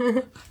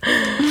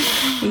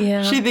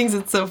 Yeah. She thinks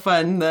it's so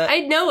fun that... I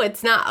know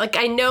it's not. Like,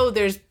 I know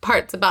there's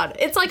parts about it.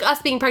 It's like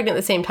us being pregnant at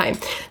the same time.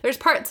 There's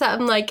parts that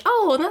I'm like,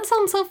 oh, that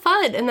sounds so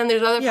fun. And then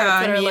there's other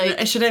parts that are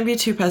like... I shouldn't be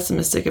too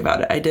pessimistic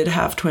about it. I did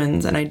have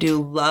twins, and I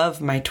do love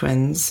my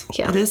twins.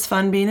 Yeah. It is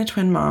fun being a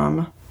twin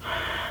mom.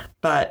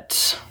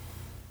 But...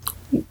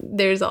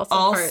 there's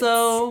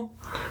also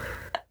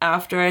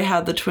after I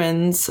had the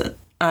twins,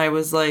 I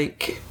was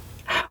like...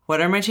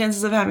 what are my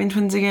chances of having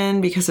twins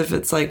again? Because if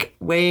it's like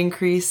way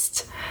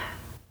increased,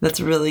 that's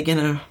really going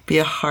to be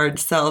a hard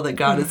sell that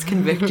God is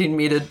convicting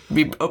me to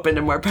be open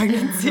to more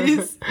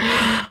pregnancies.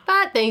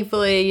 But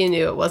thankfully, you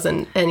knew it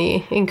wasn't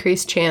any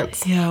increased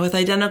chance. Yeah, with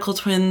identical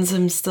twins,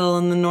 I'm still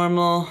in the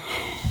normal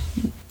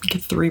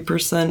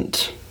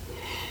 3%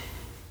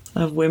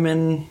 of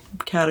women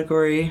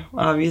category.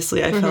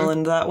 Obviously, I fell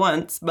into that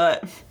once,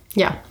 but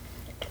yeah.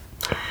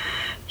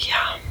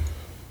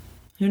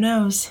 Who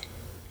knows?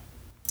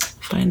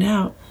 Find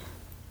out.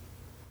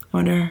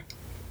 Wonder.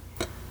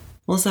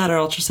 Melissa had her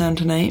ultrasound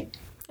tonight.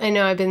 I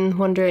know, I've been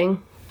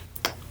wondering.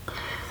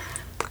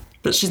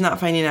 But she's not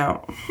finding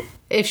out.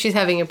 If she's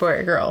having a boy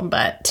or girl,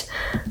 but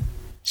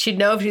she'd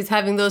know if she's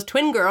having those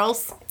twin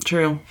girls.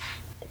 True.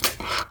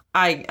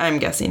 I'm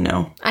guessing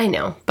no. I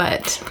know,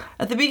 but...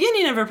 At the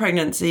beginning of her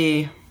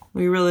pregnancy,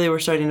 we really were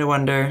starting to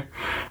wonder.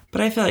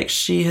 But I feel like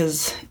she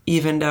has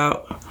evened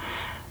out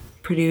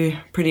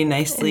pretty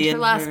nicely. And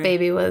her last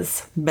baby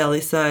was...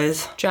 belly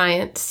size.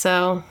 Giant,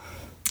 so...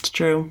 It's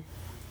true.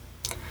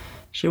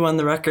 She won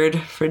the record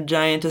for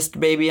giantest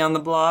baby on the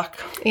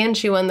block. And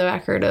she won the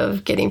record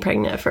of getting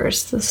pregnant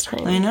first this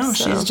time. I know.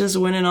 So. She's just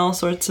winning all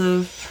sorts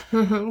of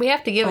We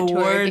have to give it to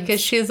her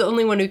because she's the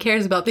only one who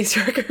cares about these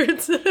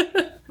records.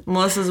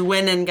 Melissa's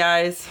winning,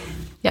 guys.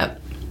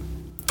 Yep.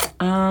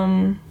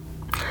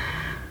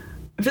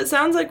 If it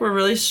sounds like we're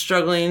really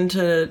struggling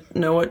to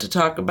know what to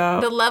talk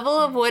about. The level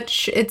of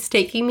which it's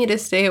taking me to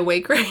stay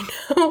awake right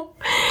now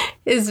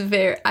is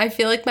I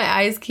feel like my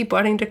eyes keep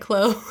wanting to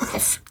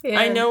close.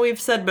 I know we've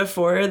said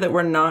before that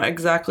we're not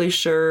exactly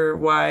sure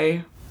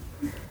why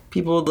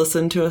people would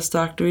listen to us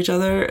talk to each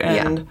other.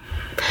 And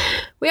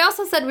we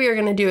also said we were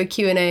going to do a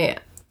Q&A.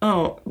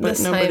 Oh, but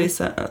nobody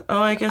said...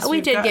 Oh, I guess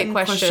we did get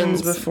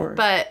questions before.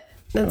 But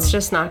that's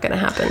just not going to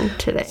happen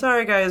today.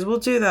 Sorry, guys. We'll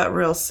do that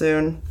real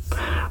soon.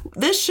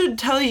 This should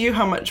tell you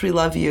how much we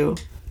love you.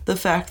 The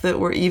fact that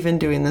we're even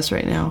doing this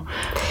right now.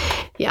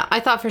 Yeah,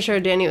 I thought for sure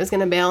Danny was going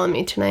to bail on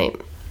me tonight.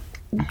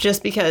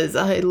 Just because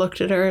I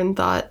looked at her and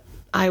thought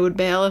I would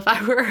bail if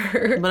I were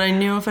her. But I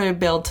knew if I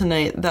bailed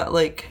tonight,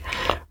 that,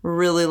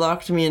 really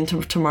locked me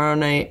into tomorrow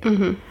night.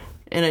 Mm-hmm.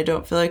 And I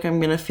don't feel like I'm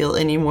going to feel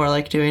any more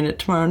like doing it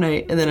tomorrow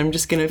night. And then I'm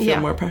just going to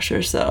feel more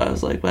pressure. So I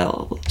was like,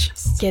 well, we'll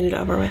just... get it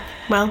over with.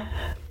 Well...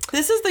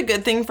 This is the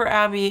good thing for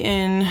Abby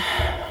in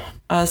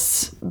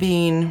us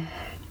being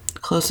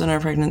close in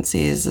our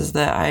pregnancies is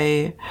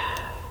that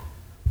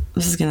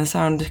this is going to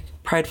sound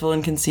prideful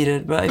and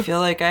conceited, but I feel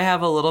like I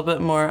have a little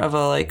bit more of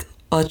a,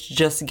 let's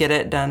just get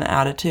it done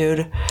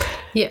attitude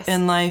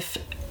in life.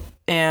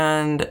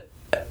 And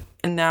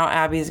now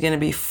Abby's going to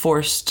be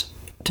forced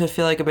to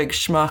feel like a big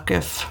schmuck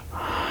if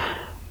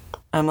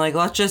I'm like,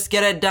 let's just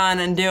get it done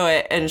and do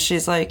it. And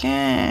she's like,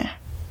 eh.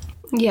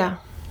 Yeah.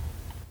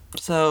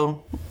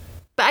 So...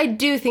 But I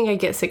do think I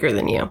get sicker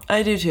than you.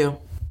 I do too.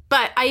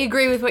 But I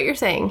agree with what you're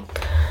saying.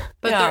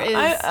 But there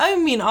is... I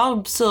mean,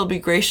 I'll still be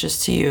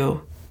gracious to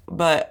you,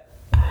 but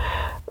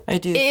I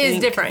do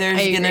think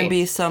there's going to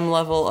be some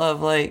level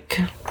of, me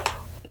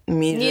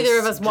Neither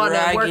of us want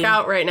to work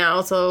out right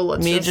now, so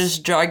let's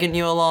just dragging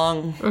you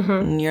along,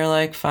 and you're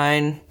like,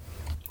 fine.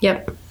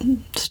 Yep.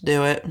 Just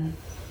do it.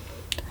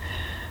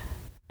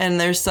 And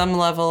there's some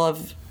level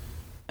of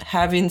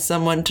having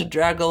someone to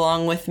drag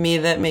along with me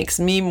that makes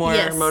me more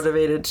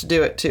motivated to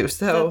do it too.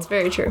 So that's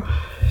very true.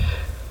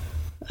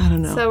 I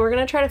don't know. So we're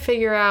going to try to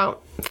figure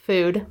out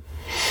food.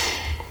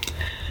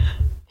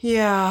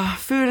 Yeah,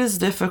 food is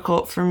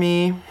difficult for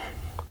me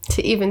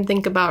to even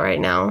think about right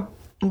now.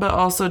 But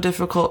also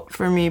difficult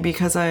for me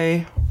because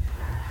I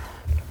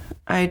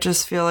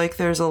just feel like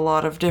there's a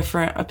lot of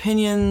different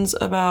opinions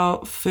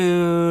about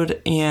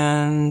food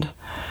and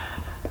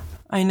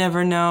I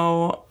never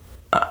know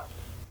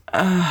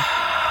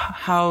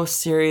how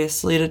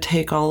seriously to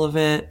take all of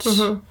it.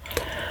 Mm-hmm.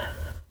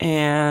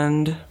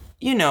 And,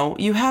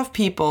 you have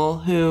people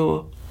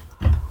who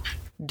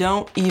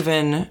don't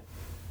even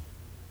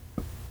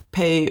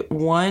pay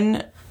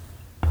one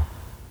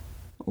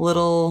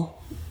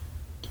little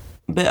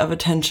bit of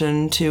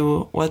attention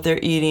to what they're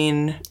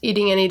eating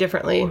any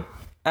differently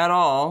at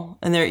all,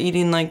 and they're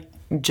eating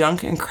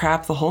junk and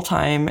crap the whole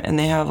time, and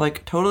they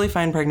have totally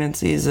fine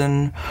pregnancies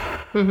and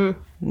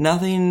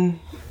nothing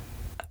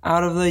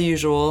out of the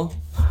usual.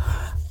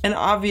 And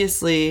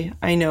obviously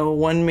I know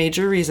one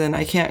major reason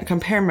I can't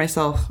compare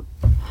myself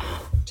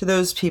to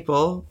those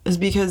people is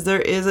because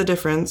there is a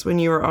difference when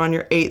you are on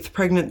your 8th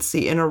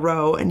pregnancy in a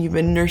row and you've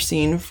been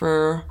nursing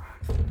for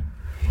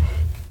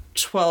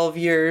 12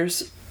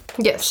 years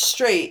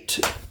straight.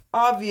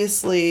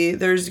 Obviously,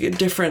 there's a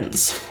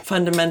difference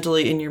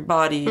fundamentally in your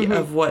body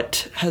of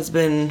what has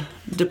been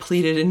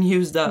depleted and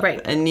used up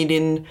and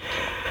needing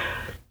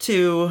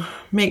to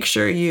make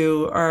sure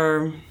you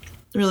are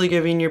really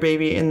giving your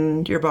baby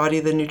and your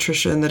body the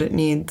nutrition that it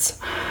needs.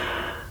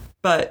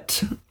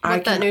 But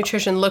what that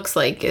nutrition looks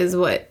like is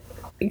what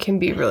can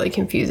be really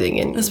confusing.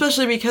 And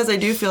especially because I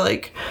do feel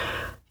like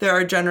there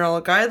are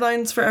general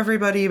guidelines for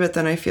everybody, but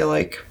then I feel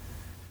like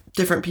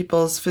different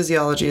people's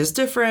physiology is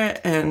different,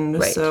 and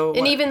Right. so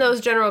And even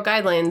those general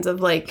guidelines of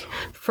like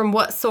from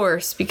what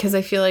source, because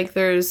I feel like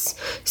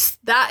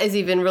that is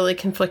even really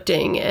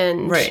conflicting.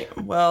 And right.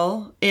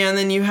 Well, and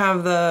then you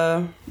have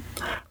the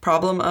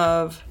problem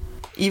of,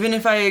 even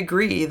if I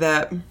agree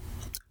that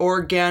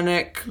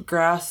organic,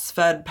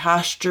 grass-fed,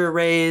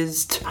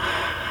 pasture-raised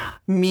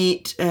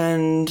meat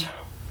and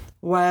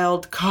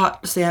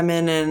wild-caught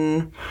salmon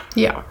and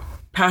yeah,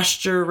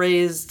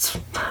 pasture-raised,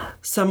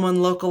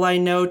 someone local I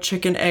know,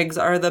 chicken eggs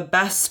are the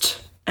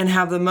best and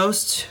have the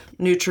most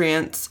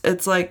nutrients,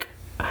 it's like,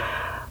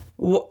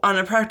 on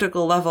a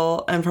practical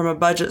level and from a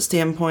budget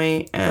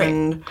standpoint,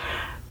 and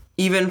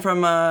even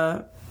from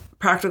a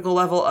practical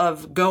level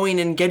of going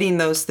and getting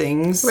those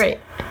things, right,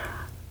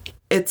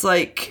 it's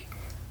like,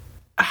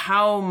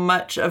 how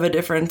much of a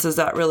difference is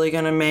that really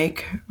going to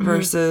make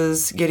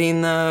versus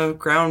getting the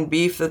ground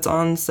beef that's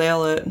on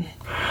sale at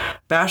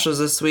Bash's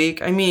this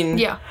week? I mean,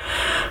 yeah,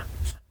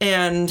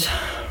 and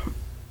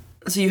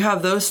so you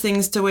have those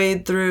things to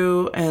wade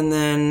through, and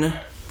then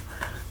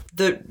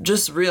the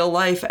just real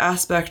life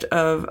aspect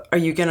of, are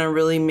you going to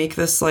really make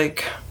this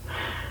like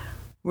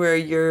where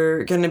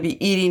you're going to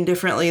be eating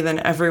differently than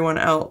everyone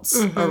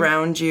else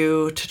around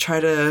you to try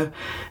to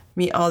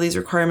meet all these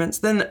requirements?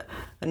 Then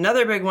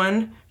another big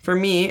one for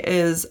me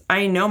is,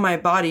 I know my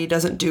body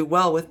doesn't do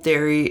well with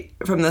dairy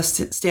from the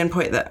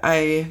standpoint that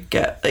I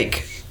get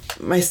like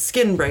my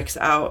skin breaks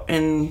out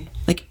and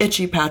like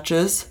itchy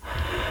patches,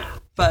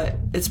 but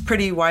it's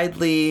pretty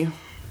widely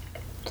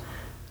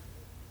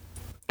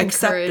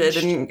accepted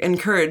and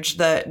encouraged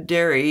that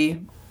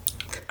dairy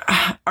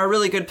are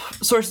really good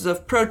sources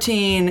of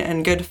protein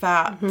and good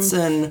fats.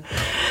 And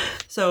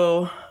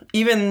so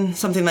even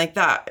something like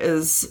that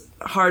is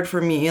hard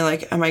for me.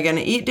 Like, am I going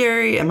to eat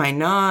dairy? Am I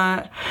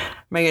not?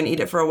 Am I going to eat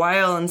it for a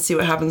while and see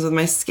what happens with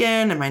my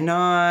skin? Am I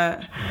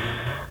not?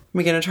 Am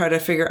I going to try to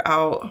figure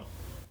out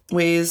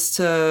ways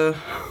to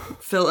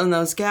fill in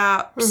those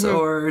gaps,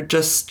 or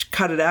just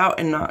cut it out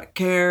and not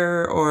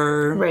care,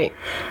 or right.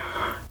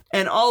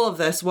 And all of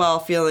this while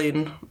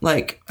feeling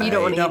like You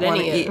don't want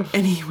to eat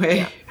anyway.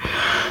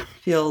 Yeah.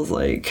 Feels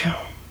like,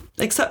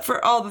 except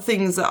for all the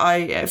things that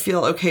I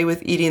feel okay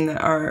with eating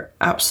that are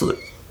absolute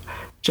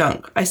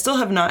junk. I still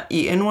have not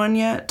eaten one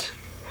yet,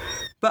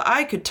 but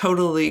I could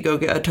totally go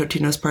get a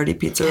Totino's Party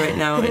Pizza right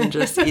now and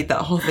just eat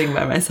that whole thing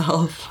by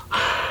myself.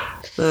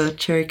 The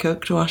cherry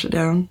Coke to wash it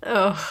down.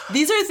 Oh,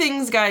 These are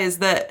things, guys,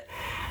 that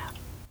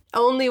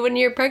only when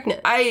you're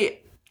pregnant. I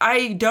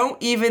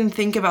don't even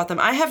think about them.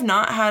 I have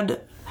not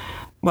had,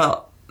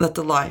 well, that's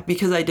a lie,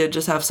 because I did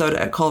just have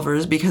soda at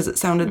Culver's because it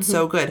sounded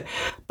so good.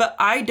 But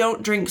I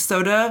don't drink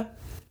soda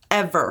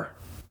ever.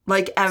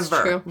 Like,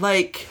 ever. True.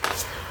 Like,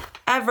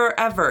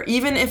 ever.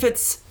 Even if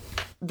it's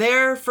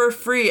there for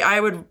free, I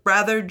would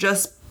rather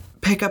just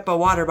pick up a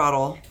water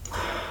bottle.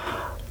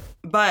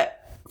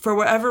 But for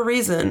whatever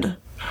reason,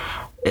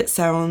 it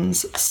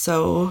sounds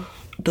so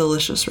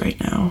delicious right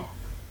now.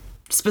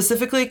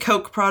 Specifically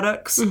Coke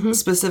products,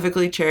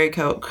 specifically Cherry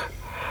Coke.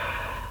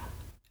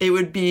 It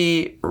would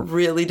be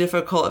really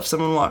difficult if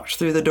someone walked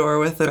through the door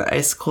with an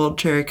ice cold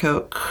Cherry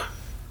Coke.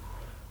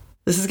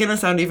 This is going to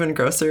sound even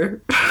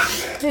grosser.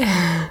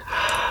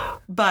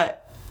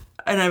 But,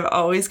 and I've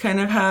always kind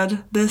of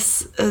had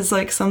this as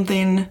like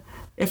something,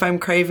 if I'm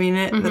craving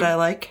it, that I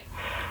like.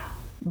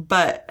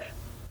 But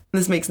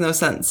this makes no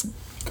sense.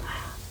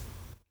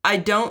 I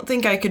don't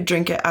think I could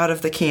drink it out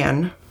of the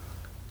can.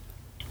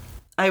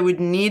 I would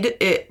need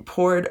it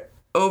poured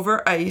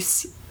over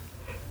ice,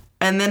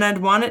 and then I'd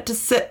want it to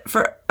sit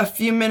for a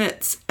few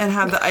minutes and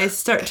have the ice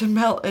start to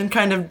melt and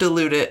kind of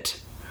dilute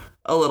it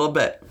a little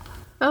bit.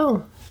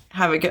 Oh.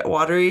 Have it get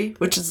watery,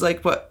 which is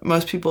like what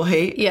most people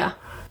hate. Yeah.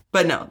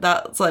 But no,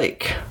 that's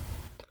like,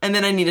 and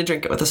then I need to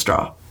drink it with a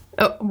straw.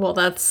 Oh, well,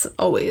 that's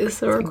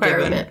always a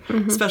requirement.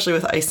 Especially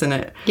with ice in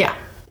it. Yeah.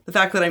 The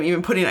fact that I'm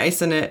even putting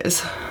ice in it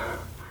is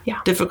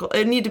difficult.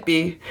 It'd need to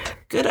be,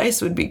 good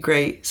ice would be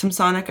great. Some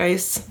Sonic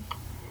ice.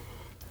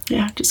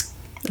 Yeah, just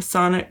a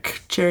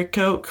Sonic Cherry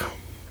Coke.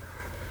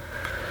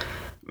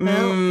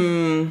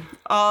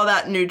 All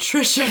that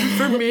nutrition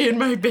for me and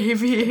my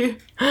baby.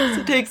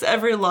 It takes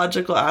every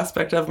logical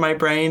aspect of my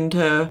brain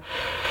to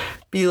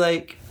be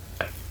like,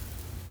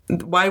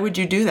 why would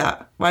you do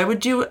that? Why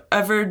would you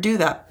ever do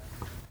that?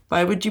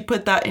 Why would you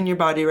put that in your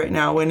body right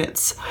now when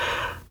it's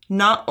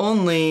not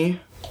only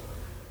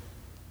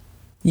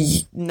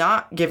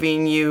not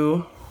giving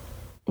you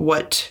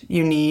what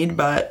you need,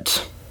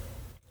 but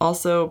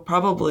also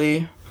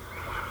probably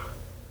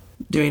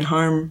doing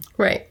harm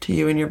to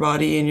you and your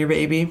body and your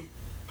baby?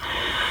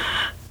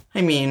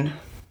 I mean,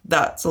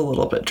 that's a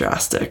little bit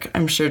drastic.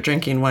 I'm sure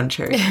drinking one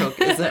Cherry Coke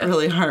isn't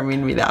really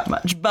harming me that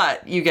much,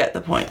 but you get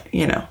the point,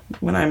 you know,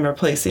 when I'm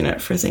replacing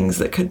it for things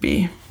that could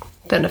be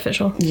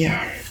beneficial.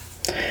 Yeah.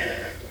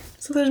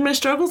 So there's my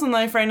struggles in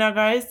life right now,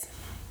 guys.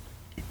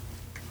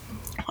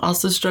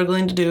 Also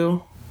struggling to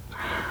do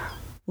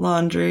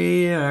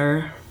laundry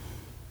or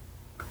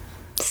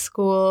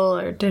school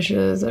or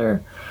dishes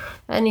or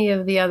any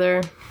of the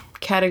other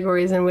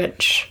categories in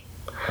which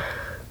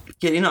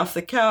Getting off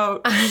the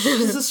couch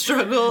is a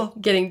struggle.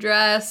 Getting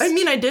dressed. I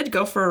mean, I did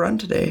go for a run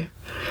today.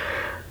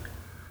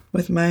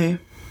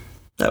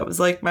 That was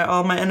like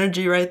all my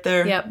energy right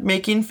there. Yep.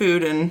 Making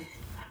food, and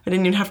I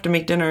didn't even have to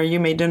make dinner. You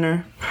made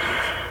dinner.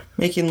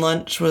 Making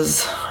lunch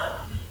was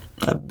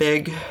a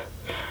big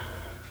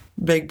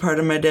part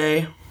of my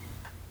day.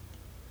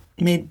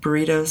 Made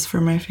burritos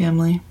for my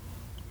family.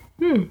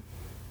 With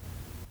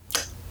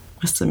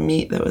some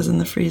meat that was in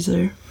the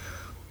freezer.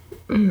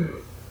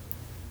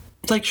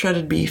 It's like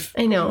shredded beef.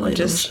 I know, Really it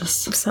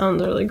just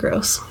sounds really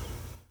gross.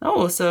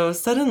 Oh, so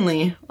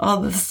suddenly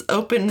all this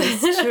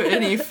openness to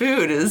any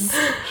food is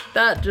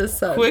That just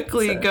sounds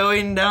quickly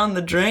going down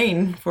the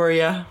drain for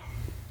you.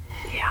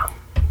 Yeah.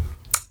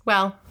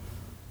 Well,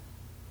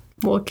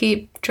 we'll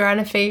keep trying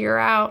to figure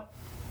out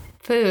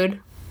food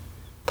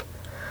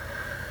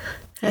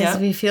as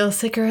we feel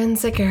sicker and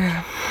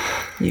sicker.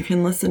 You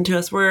can listen to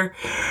us. We're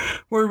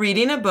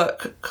reading a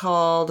book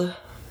called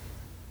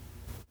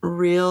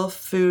Real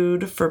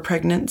Food for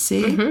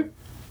Pregnancy. Mm-hmm.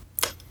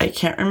 I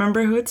can't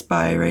remember who it's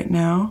by right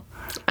now.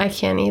 I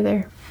can't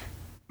either.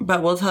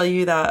 But we'll tell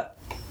you that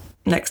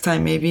next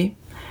time maybe.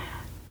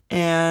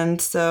 And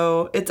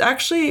so it's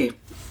actually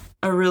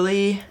a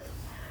really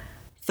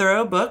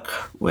thorough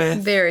book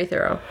with very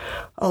thorough.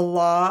 A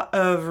lot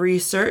of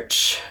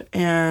research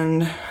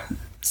and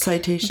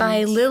citations.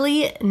 By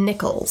Lily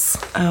Nichols.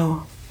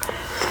 Oh.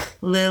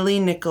 Lily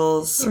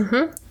Nichols.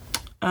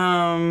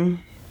 Mm-hmm.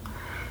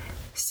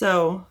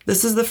 So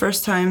this is the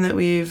first time that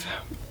we've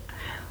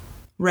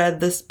read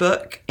this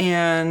book,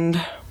 and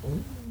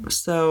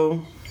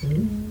so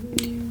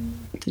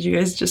did you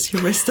guys just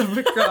hear my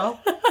stomach growl?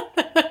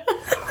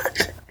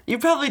 You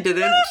probably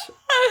didn't,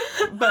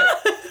 but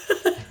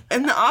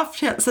in the off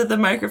chance that the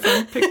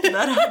microphone picked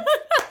that up.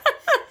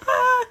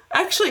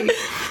 Actually,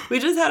 we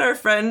just had our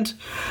friend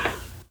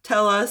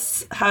tell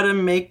us how to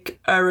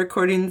make our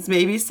recordings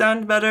maybe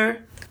sound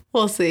better.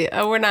 We'll see.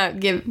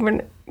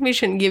 We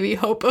shouldn't give you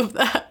hope of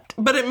that.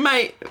 But it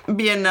might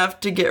be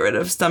enough to get rid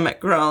of stomach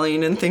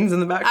growling and things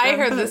in the background. I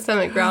heard the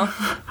stomach growl.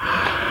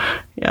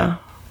 Yeah.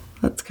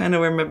 That's kind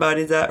of where my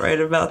body's at right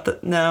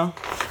about now.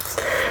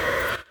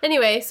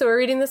 Anyway, so we're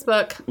reading this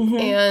book,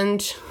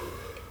 and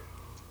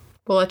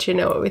we'll let you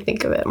know what we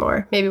think of it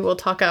more. Maybe we'll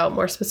talk out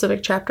more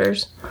specific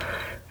chapters.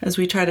 As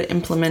we try to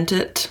implement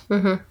it.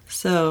 Mm-hmm.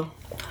 So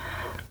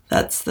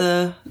that's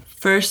the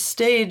first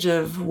stage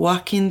of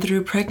walking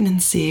through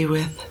pregnancy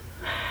with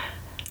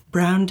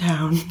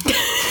Browntown.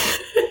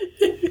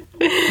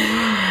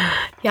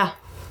 Yeah.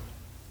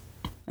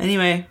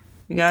 Anyway,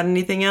 you got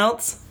anything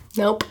else?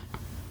 Nope.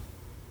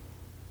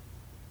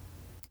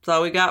 That's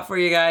all we got for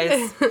you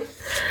guys.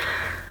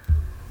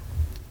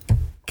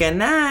 Good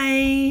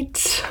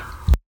night.